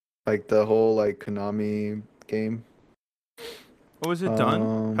 Like the whole like Konami game. was it done?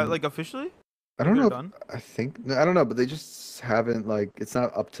 Um, Like officially? I don't They're know. done? I don't know, but they just haven't like it's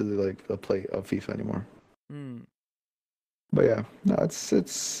not up to the play of FIFA anymore. Hmm. But yeah, no,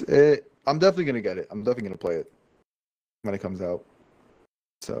 it. I'm definitely gonna get it. I'm definitely gonna play it when it comes out.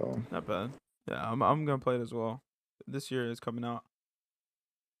 So Not bad. Yeah, I'm gonna play it as well. This year is coming out.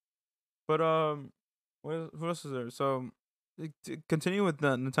 But what else is there? So to continue with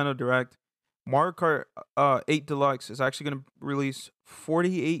the Nintendo Direct, Mario Kart 8 Deluxe is actually gonna release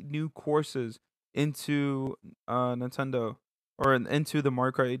 48 new courses into Nintendo into the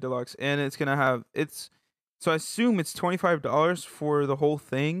Mario Kart 8 Deluxe, and it's gonna have so I assume it's $25 for the whole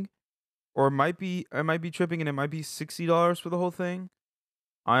thing, or I might be tripping and it might be $60 for the whole thing.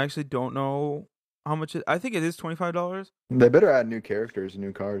 I actually don't know how much I think it is $25. they better add new characters and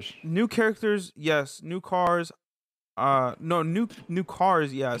new cars. New characters, yes. New cars, no, new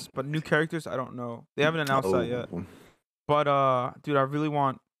cars, yes. But new characters, I don't know. They haven't announced that yet. Oh, But dude, I really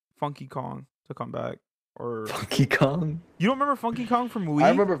want Funky Kong to come back. Or Funky Kong. you don't remember Funky Kong from Wii? I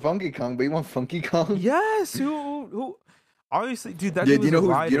remember Funky Kong, but you want Funky Kong? Yes. Who? Obviously, dude. That Yeah, dude do was you a know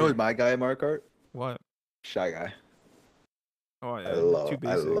who's rider. my guy at Mario Kart? What? Shy Guy. Oh I yeah, too love I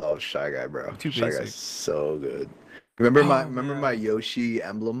basic. love Shy Guy, bro. Too Shy basic. Guy's so good. Remember my Oh remember my man. Yoshi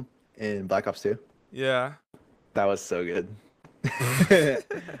emblem in Black Ops 2? Yeah. That was so good.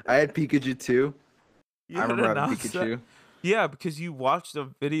 I had Pikachu too. You I had remember having announced that. Pikachu. Yeah, because you watched a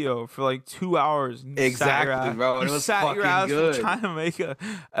video for like 2 hours and you Exactly, bro. you It was sat your fucking ass for good. trying to make a It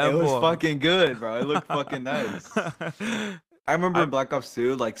was emblem. fucking good, bro. It looked fucking nice. I remember in Black Ops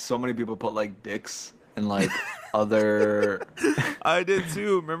 2, like so many people put like dicks and like other I did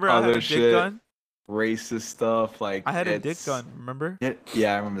too. Remember I had other a dick shit, gun? racist stuff. Like I had a dick it's gun, remember?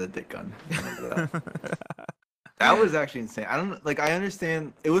 yeah, I remember the dick gun. I remember that. That was actually insane. I don't like. I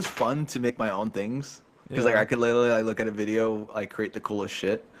understand. It was fun to make my own things because like Yeah. I could literally like look at a video, like create the coolest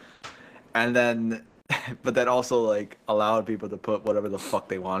shit, and then, but that also like allowed people to put whatever the fuck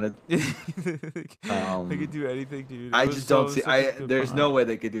they wanted. They could do anything, dude. It I was just don't see. such a good There's fun. no way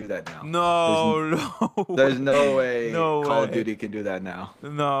they could do that now. No, There's no way No Call of way. Duty can do that now.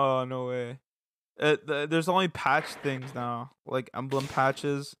 No way. There's only patch things now, like emblem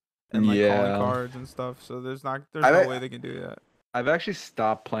patches and like calling Yeah. cards and stuff. So there's I no bet- way they can do that. I've actually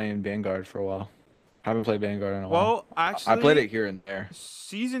stopped playing Vanguard for a while. I haven't played Vanguard in a while. Well, actually, I played it here and there.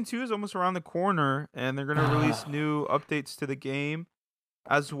 Season 2 is almost around the corner, and they're gonna release new updates to the game,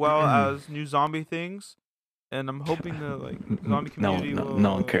 as well as new zombie things. And I'm hoping the like zombie community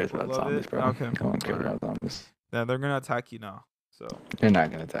no one cares will about love zombies, it. bro. Okay. No one cares Alright. about zombies. Yeah, they're gonna attack you now. So They're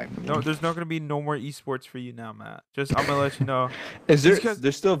not gonna attack me. no, there's not gonna be no more esports for you now, Matt. Just I'm gonna let you know. Is there? It's 'cause-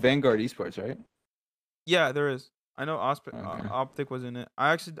 There's still Vanguard Esports, right? Yeah, there is. I know Okay. Optic was in it.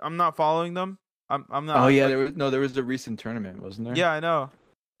 I'm not following them. I'm not. Oh yeah, like- there was a recent tournament, wasn't there? Yeah, I know.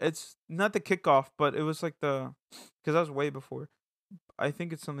 It's not the kickoff, but it was like because that was way before. I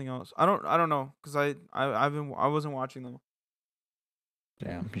think it's something else. I don't know because I wasn't watching them.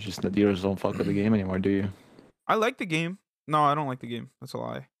 Damn, you just don't fuck with the game anymore, do you? I like the game. No, I don't like the game. That's a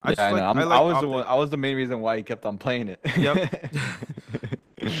lie. I know. I was like the one. I was the main reason why he kept on playing it. Yep.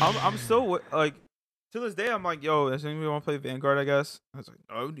 I'm still like to this day. I'm like, yo, does anybody want to play Vanguard? I guess. I was like,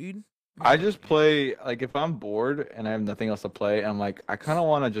 no, dude. I just play like if I'm bored and I have nothing else to play, I'm like I kind of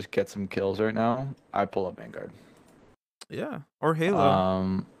want to just get some kills right now. I pull up Vanguard. Yeah, or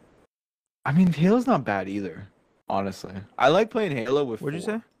Halo. I mean Halo's not bad either, honestly. I like playing Halo with. What'd you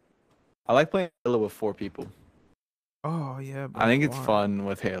say? I like playing Halo with 4 people. Oh yeah. I think it's wow. fun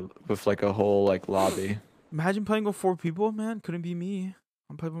with Halo with like a whole like lobby. Imagine playing with 4 people, man. Couldn't be me.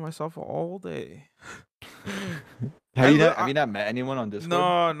 I'm playing by myself all day. Have you not met anyone on Discord? No,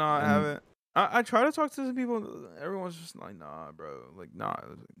 I Mm. haven't. I try to talk to some people. Everyone's just like, nah, bro. Like, nah.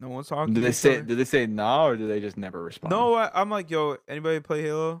 No one's talking. Did to they each say other. did they say no or did they just never respond? No, I'm like, yo, anybody play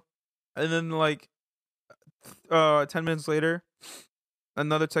Halo? And then like, 10 minutes later,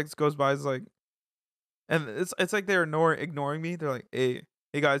 another text goes by. It's like, and it's like they're ignoring me. They're like, hey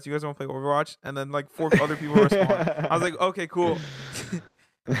guys, you guys want to play Overwatch? And then like 4 other people respond. I was like, okay, cool.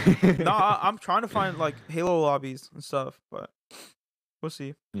 No, I'm trying to find like Halo lobbies and stuff, but we'll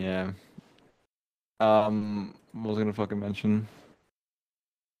see. Yeah. What was I gonna fucking mention?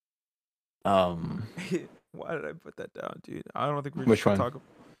 Why did I put that down, dude? I don't think we're Which gonna one? talk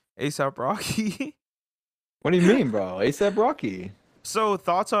ASAP Rocky. What do you mean, bro? ASAP Rocky. So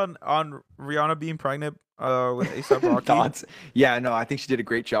thoughts on Rihanna being pregnant with ASAP Rocky? Thoughts? Yeah, no, I think she did a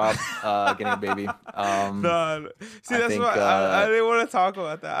great job getting a baby. No. See, I that's think, why I didn't want to talk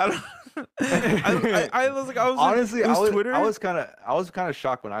about that. I don't. I was like, honestly, it was Twitter. I was kind of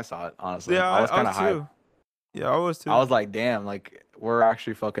shocked when I saw it. Honestly, Yeah, I was kind of hyped. too. Yeah, I was too. I was like, damn, like we're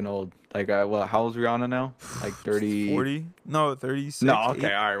actually fucking old. Like, well, how old's Rihanna now? Like 30. 40? No, 36. No, okay,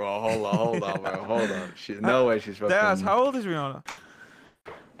 8. all right. Well, hold on, bro. Hold on. No way she's fucking. Daz, how old is Rihanna?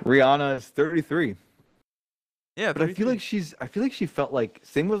 Rihanna is 33. Yeah, But I feel 33. like I feel like she felt like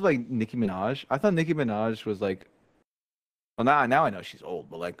same with like Nicki Minaj. I thought Nicki Minaj was like, well, now I know she's old,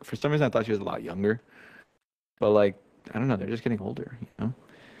 but like for some reason I thought she was a lot younger. But like I don't know, they're just getting older, you know.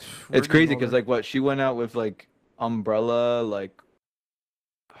 We're It's getting crazy because older. like what she went out with like Umbrella like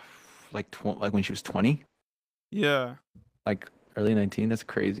when she was 20, Yeah, like early 19. That's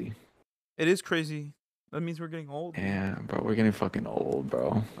crazy. it is crazy. That means we're getting old. Yeah, bro, we're getting fucking old,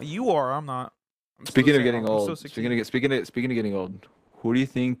 bro. You are. I'm not. I'm still Speaking of saying getting I'm still old, 16. speaking of getting old, who do you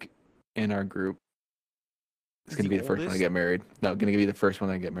think in our group is Is gonna the be the first one to oldest? get married? No, gonna be the first one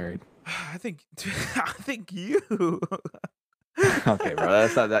to get married. I think you. Okay, bro,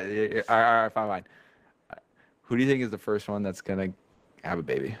 that's not that. All right, fine. Who do you think is the first one that's gonna have a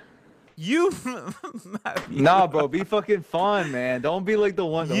baby? You. Matthew. Nah, bro, be fucking fun, man. Don't be like the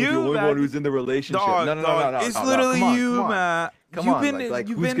one, the You, only man. one who's in the relationship. Dog, no. It's no, literally come on, you, come on. Matt. Come you've on, been. like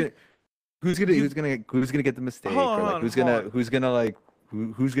you've who's been. gonna? who's gonna get the mistake, Hold or like on, who's hold gonna on.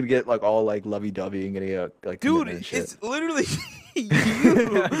 who's gonna get like all like lovey dovey and gonna get like Dude, commitment and shit. it's literally you.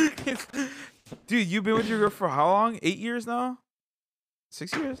 It's- dude, you've been with your girl for how long? 8 years now?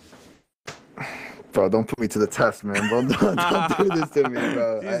 6 years? Bro, don't put me to the test, man. Bro, don't do this to me,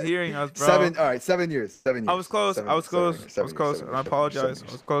 bro. She's hearing us, bro. 7. All right, 7 years. 7 years. I was close. Seven- I was seven close. years, I was 7 years, close, 7 and I years, 7 years, apologize.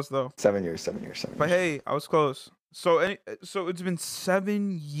 I was close though. 7 years. 7 years. 7 years. But hey, I was close. So so it's been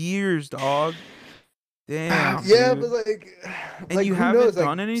 7 years, dog. Damn. Yeah, dude. but like, And you who haven't knows?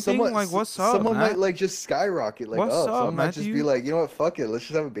 done anything? someone, Like, what's up, Someone Matt? might like just skyrocket. Like, What's oh, up, someone might just be Matthew? like, you know what? Fuck it. Let's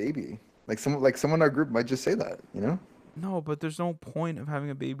just have a baby. Like someone in our group might just say that. You know? No, but there's no point of having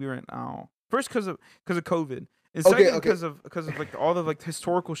a baby right now. First, because of COVID, and Okay, second, okay. because of like all the like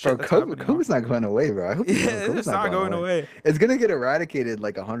historical Bro, shit that's COVID, happening. now. COVID's not going away, bro. I hope you know, Yeah, COVID's it's not going away. It's gonna get eradicated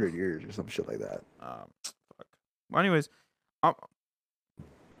like 100 years or some shit like that. Fuck. Well, anyways,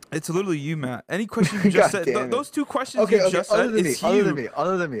 it's literally you, Matt. Any questions you just God said? damn it. Those two questions Okay, you okay. just said, it's Other you, than me.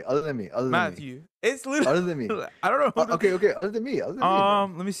 Other than me. Other than me. Other than me. Matthew. It's literally. Other than me. I don't know. Who to- Okay. Other than me. Other than me.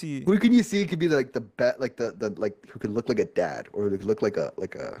 Bro. Let me see. Who can you see could be like the bet, like the like who could look like a dad, or who could look like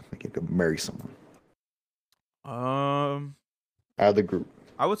you could marry someone out of the group.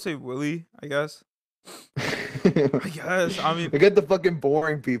 I would say Willie. I guess. I guess. I mean, Look at the fucking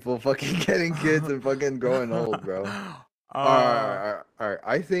boring people, fucking getting kids and fucking growing old, bro. All right.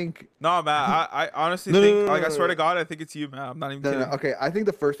 I think. No, man. I honestly No, think, no, no, like, no, I swear no. to God, I think it's you, man. I'm not even No, kidding. no, okay. I think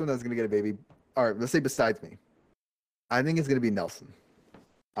the first one that's gonna get a baby. All right, let's say besides me. I think it's gonna be Nelson.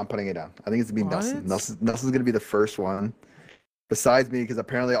 I'm putting it down. I think it's gonna be Nelson. What? Nelson's gonna be the first one, besides me, because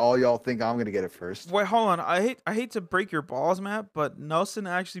apparently all y'all think I'm gonna get it first. Wait, hold on. I hate to break your balls, Matt, but Nelson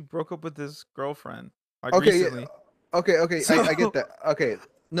actually broke up with his girlfriend like Okay, recently. okay. So- I get that. Okay,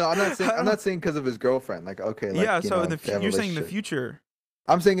 no, I'm not saying. I'm not saying because of his girlfriend. Like, okay, like, Yeah. you So know, in the they have a you're saying in the relationship. future.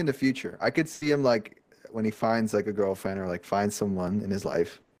 I'm saying in the future. I could see him like when he finds like a girlfriend or like finds someone in his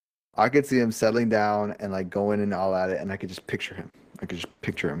life. I could see him settling down and like going and all at it, and I could just picture him. I could just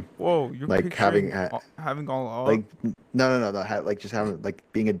picture him. Whoa, you're Like, picturing having having all Like no, like just having like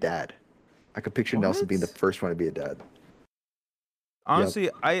being a dad. I could picture Nelson being the What? first one to be a dad. Honestly,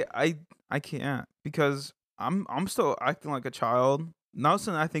 I can't because I'm still acting like a child.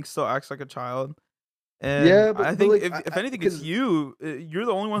 Nelson, I think, still acts like a child. And Yeah, but- I but, think like, if I- anything, it's 'cause- you. You're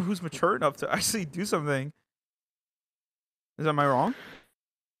the only one who's mature enough to actually do something. Am I wrong?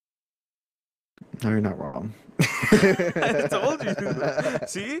 No, you're not wrong. I told you.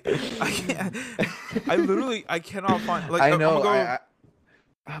 See, I can't. I literally, I cannot find. Like, I I'm know. gonna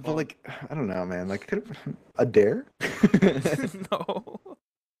But like, I don't know, man. Like, a dare? go, no.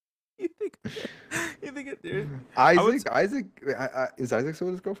 You think? You think it did? Isaac, is Isaac still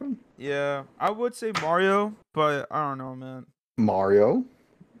with his girlfriend? Yeah, I would say Mario, but I don't know, man. Mario?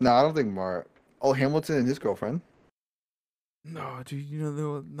 No, I don't think Mario. Oh, Hamilton and his girlfriend. No, dude. You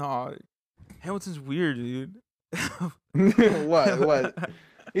know, no. Hamilton's weird, dude. What?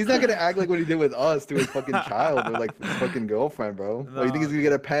 He's not gonna act like what he did with us to his fucking child or like his fucking girlfriend, bro. Well, you think he's gonna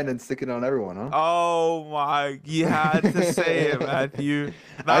get a pen and stick it on everyone, huh? Oh my! You had to say it, Matthew.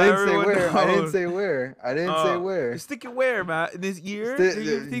 I Not didn't say everyone where. I didn't knows. say where. I didn't say where. Stick it where, Matt? In his ear? Do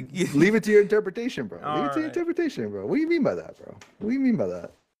you think- Leave it to your interpretation, bro. Leave it to your Alright. interpretation, bro. What do you mean by that, bro? What do you mean by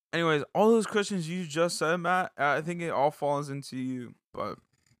that? Anyways, all those questions you just said, Matt, I think it all falls into you. But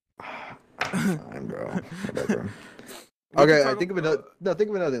Fine, bro. Whatever. We can Okay, talk think of about- another. No, think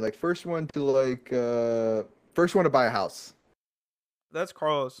of another thing. Like first one to buy a house. That's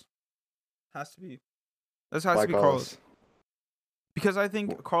Carlos. Has to be. This has Why to be Carlos. Because I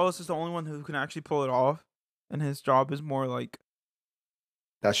think Carlos is the only one who can actually pull it off, and his job is more like,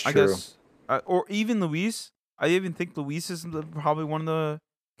 That's I true. guess, or even Luis. I even think Luis is probably one of the,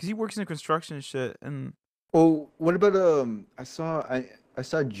 because he works in construction and shit. And Well, what about I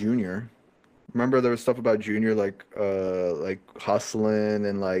saw Junior. Remember there was stuff about Junior like hustling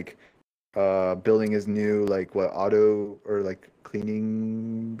and like building his new like what auto or like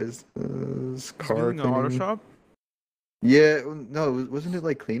cleaning business, he's car building an auto cleaning. shop. Yeah, no, wasn't it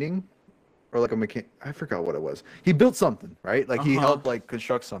like cleaning or like a mechanic? I forgot what it was. He built something, right? Like he Uh-huh. helped like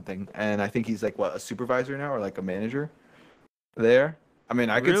construct something, and I think he's like what, a supervisor now or like a manager there. I mean,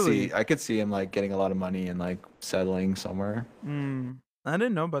 I Really? could see him like getting a lot of money and like settling somewhere. I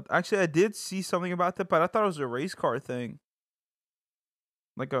didn't know, but actually, I did see something about that, but I thought it was a race car thing,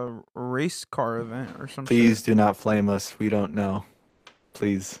 like a race car event or something. Please do not flame us. We don't know.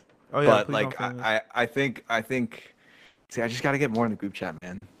 Please. Oh yeah, But please like don't flame us. I think see, I just gotta get more in the group chat,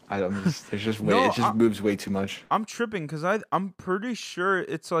 man. There's just way No, it just moves way too much. I'm tripping because I'm pretty sure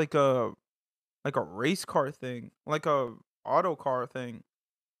it's like a race car thing, like a auto car thing.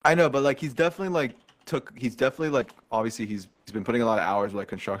 I know, but like he's definitely like obviously he's been putting a lot of hours with like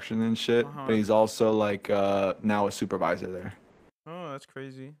construction and shit, but he's also like now a supervisor there. Oh, that's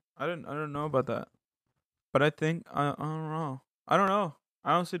crazy. I didn't know about that. But I think I don't know. I don't know.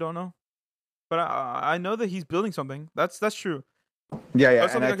 I honestly don't know. But I know that he's building something. That's true. Yeah,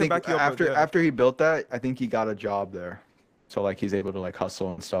 That's and something I I can think back you up with, yeah. after he built that, I think he got a job there. So like he's able to like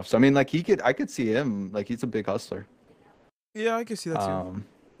hustle and stuff. So I mean like I could see him like he's a big hustler. Yeah, I can see that too.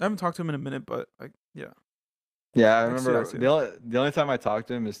 I haven't talked to him in a minute, but like yeah. Yeah, I I can see remember that too. the only time I talked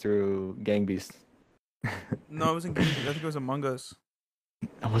to him is through Gang Beast. No, it wasn't Gang Beast. I think it was Among Us.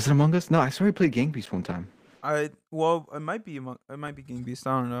 Oh, was it Among Us? No, I swear he played Gang Beast one time. Well, it might be Gang Beast.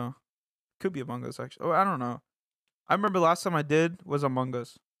 I don't know. Could be Among Us actually. Oh, I don't know. I remember last time I did was Among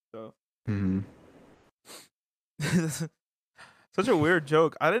Us. So. Such a weird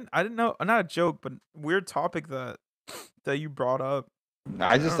joke. I didn't know. Not a joke, but weird topic that you brought up.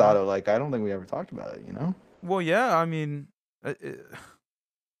 I just thought of like I don't think we ever talked about it. You know. Well, yeah. I mean,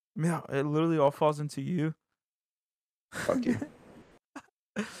 yeah. It literally all falls into you. Fuck you.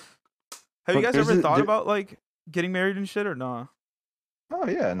 Have you guys ever thought about like getting married and shit or nah? Oh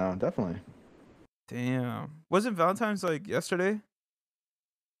yeah, no, definitely. Damn. Wasn't Valentine's like yesterday?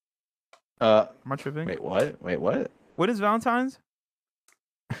 Am I tripping? Wait, what? Wait, what? What is Valentine's?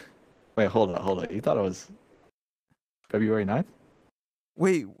 Wait, hold on. You thought it was February 9th?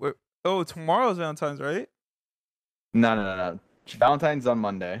 Wait, oh, tomorrow's Valentine's, right? No. Valentine's on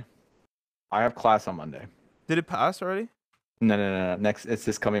Monday. I have class on Monday. Did it pass already? No. Next, it's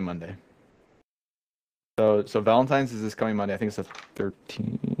this coming Monday. So Valentine's is this coming Monday. I think it's the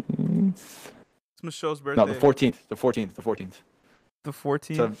 13th. It's Michelle's birthday. No, the 14th. The 14th. The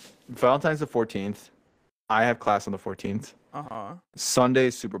 14th. So Valentine's the 14th. I have class on the 14th. Sunday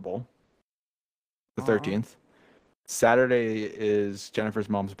is Super Bowl. The 13th. Saturday is Jennifer's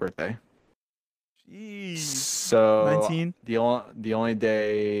mom's birthday. Jeez. So 19th. The only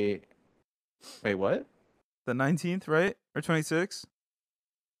day. Wait, what? The 19th, right? Or 26th?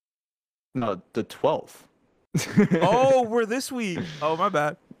 No, the 12th. Oh, we're this week. Oh, my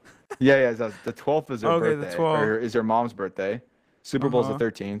bad. Yeah. So the 12th is her birthday. The 12th. Or is her mom's birthday. Super Bowl's the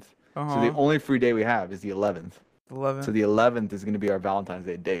 13th. So the only free day we have is the 11th. The 11th. So the 11th is going to be our Valentine's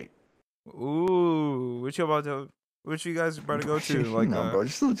Day date. Ooh, what you guys about to go to? Like, bro,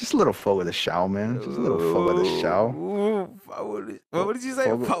 just a little fuck with the show, man. Just a little fuck with the show. Ooh, what did you say?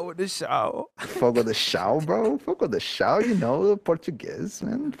 Fuck with the show. Fuck with the show, bro. Fuck with the show. You know, Portuguese,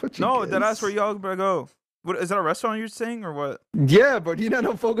 man. Portuguese. No, that's where y'all better go. What is that, a restaurant you're saying or what? Yeah, but you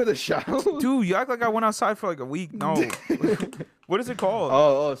know, fuck with the show. Dude, you act like I went outside for like a week. No. What is it called?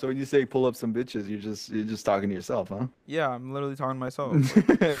 Oh, so when you say pull up some bitches, you're just talking to yourself, huh? Yeah, I'm literally talking to myself.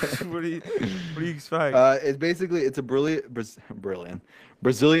 What do you expect? It's a brilliant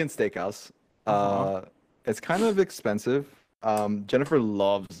Brazilian steakhouse. It's kind of expensive. Jennifer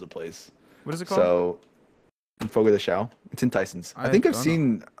loves the place. What is it called? So, Fogo de Chão. It's in Tyson's. I think I've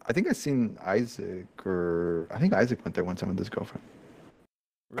seen Isaac, or I think Isaac went there one time with his girlfriend.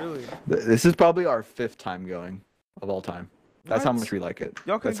 Really? This is probably our 5th time going of all time. That's how much we like it.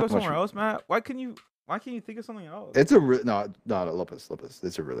 Y'all can go somewhere else, Matt. Why can you think of something else? It's no, Lopez.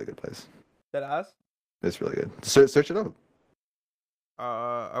 It's a really good place. That ass? It's really good. Search it up.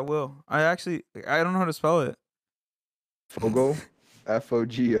 I will. I don't know how to spell it. Fogo,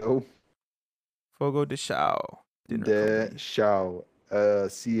 Fogo. Fogo de Chão. De Chão.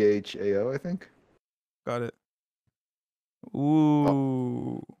 Chao, I think. Got it.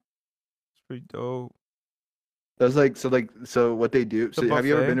 Ooh. It's pretty dope. That's so what they do. So have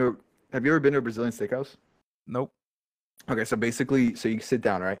you ever been to a Brazilian steakhouse? Nope. Okay, so basically, so you sit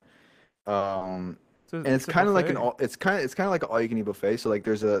down, right? And it's kind of like it's kind of like an all you can eat buffet. So like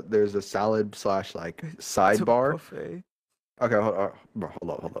there's a salad / like sidebar. Buffet. Okay, hold up.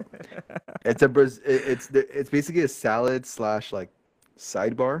 It's basically a salad / like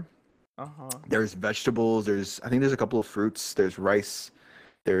sidebar. There's vegetables. I think there's a couple of fruits. There's rice.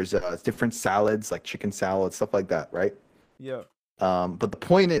 There's different salads like chicken salad, stuff like that, right? Yeah. But the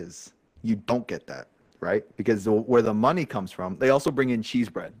point is, you don't get that, right? Because where the money comes from, they also bring in cheese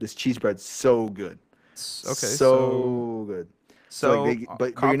bread. This cheese bread's so good. Okay. So good. So,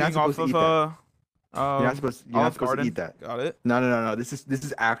 but you're not supposed to eat that. You're not supposed to eat that. Got it. No. This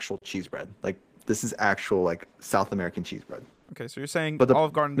is actual cheese bread. Like this is actual like South American cheese bread. Okay, so you're saying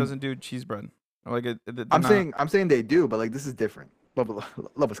Olive Garden doesn't do cheese bread? Like I'm saying they do, but like this is different.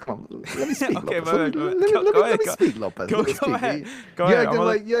 Lopez, come on. Let me speak. Okay, Lopez. Let me speak, Lopez. Go ahead.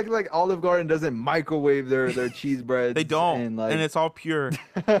 You act like Olive Garden doesn't microwave their cheese bread. They don't, and it's all pure.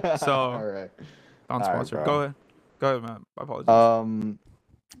 So all right. Non-sponsor. Go ahead, man. My apologies.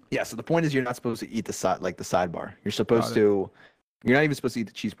 Yeah, so the point is you're not supposed to eat the sidebar. You're supposed Got it. to you're not even supposed to eat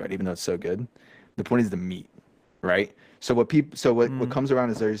the cheese bread, even though it's so good. The point is the meat, right? So what Mm. comes around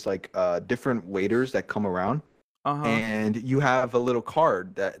is there's like different waiters that come around, Uh-huh. and you have a little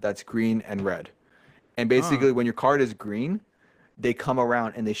card that's green and red. And basically when your card is green, they come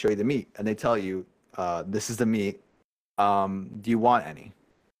around and they show you the meat and they tell you, this is the meat. Do you want any?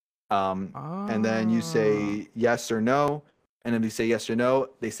 And then you say yes or no, and then they say yes or no.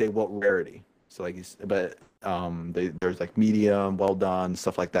 They say what rarity. So like, there's like medium, well done,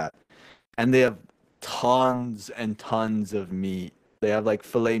 stuff like that, and they have tons and tons of meat. They have like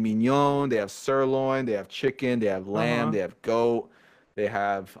filet mignon, they have sirloin, they have chicken, they have lamb, Uh-huh. they have goat, they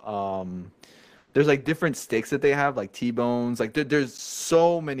have there's like different steaks that they have, like T-bones. Like there's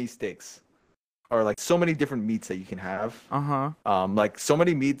so many steaks, or like so many different meats that you can have. Uh-huh. Like so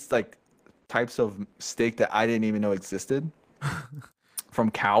many meats, like types of steak that I didn't even know existed. From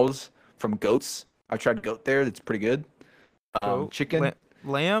cows, from goats. I tried goat there. That's pretty good. Goat. Chicken,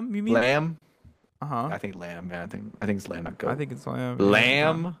 Lamb, you mean? lamb. Uh-huh. I think lamb. Man, I think it's lamb, not goat. I think it's lamb.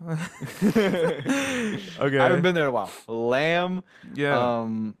 Lamb. Okay. I haven't been there in a while. Lamb. Yeah.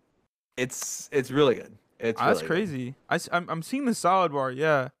 It's really good. It's That's really good. crazy. I'm seeing the salad bar.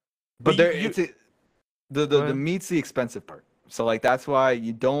 Yeah. But you- there, you- the Go the ahead. meat's the expensive part. So like that's why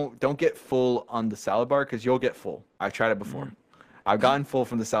you don't get full on the salad bar, because you'll get full. I've tried it before. Mm. I've gotten full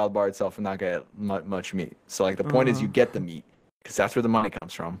from the salad bar itself and not get much meat. So like the point is you get the meat, because that's where the money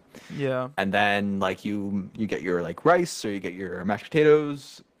comes from. Yeah. And then like you get your like rice, or you get your mashed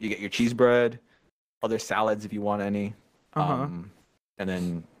potatoes, you get your cheese bread, other salads if you want any. Uh-huh. And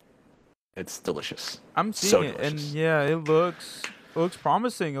then it's delicious. I'm seeing So it, and delicious. yeah, it looks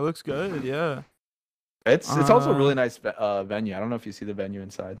promising. It looks good. Yeah. It's also a really nice venue. I don't know if you see the venue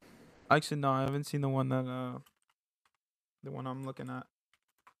inside. Actually, no, I haven't seen the one I'm looking at.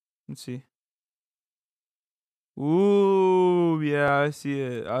 Let's see. Ooh, yeah, I see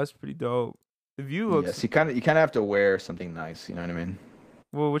it. That's pretty dope. The view looks. Yes, you kind of have to wear something nice. You know what I mean?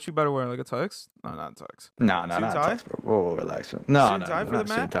 Well, what you better wear? Like a tux? No, not a tux. No, Suit not tie? tux, bro. Whoa, relax. No, Suit no, tie for not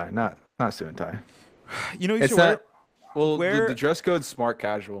the suit and tie. Not suit and tie. You know, you It's should wear. not. Well, wear- the dress code's smart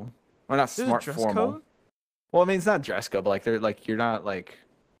casual. Well, not There's a smart dress formal. code? Well, I mean, it's not dress code, but like they're like you're not like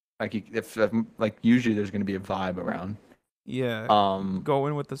you, if like usually there's gonna be a vibe around. Yeah. Go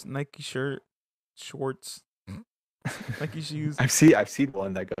in with this Nike shirt, shorts, Nike shoes. I've seen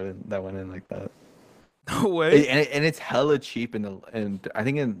one that went in like that. No way. And it's hella cheap and I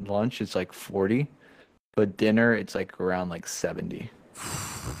think in lunch it's like 40, but dinner it's like around like 70.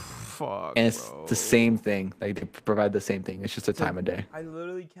 Fuck. And it's bro. the same thing. Like they provide the same thing. It's just a It's like- time of day. I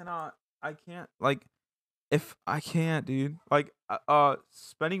literally cannot. I can't. Like, if I can't, dude. Like,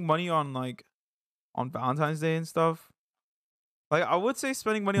 spending money on Valentine's Day and stuff. Like, I would say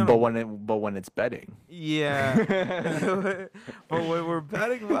spending money on. But when it's betting. Yeah. But when we're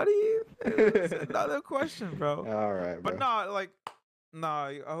betting money, it's another question, bro. All right, bro. But no,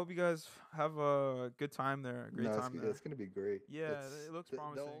 I hope you guys have a good time there. A great time there. It's gonna be great. Yeah, It's- it looks the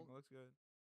promising. only- It looks good.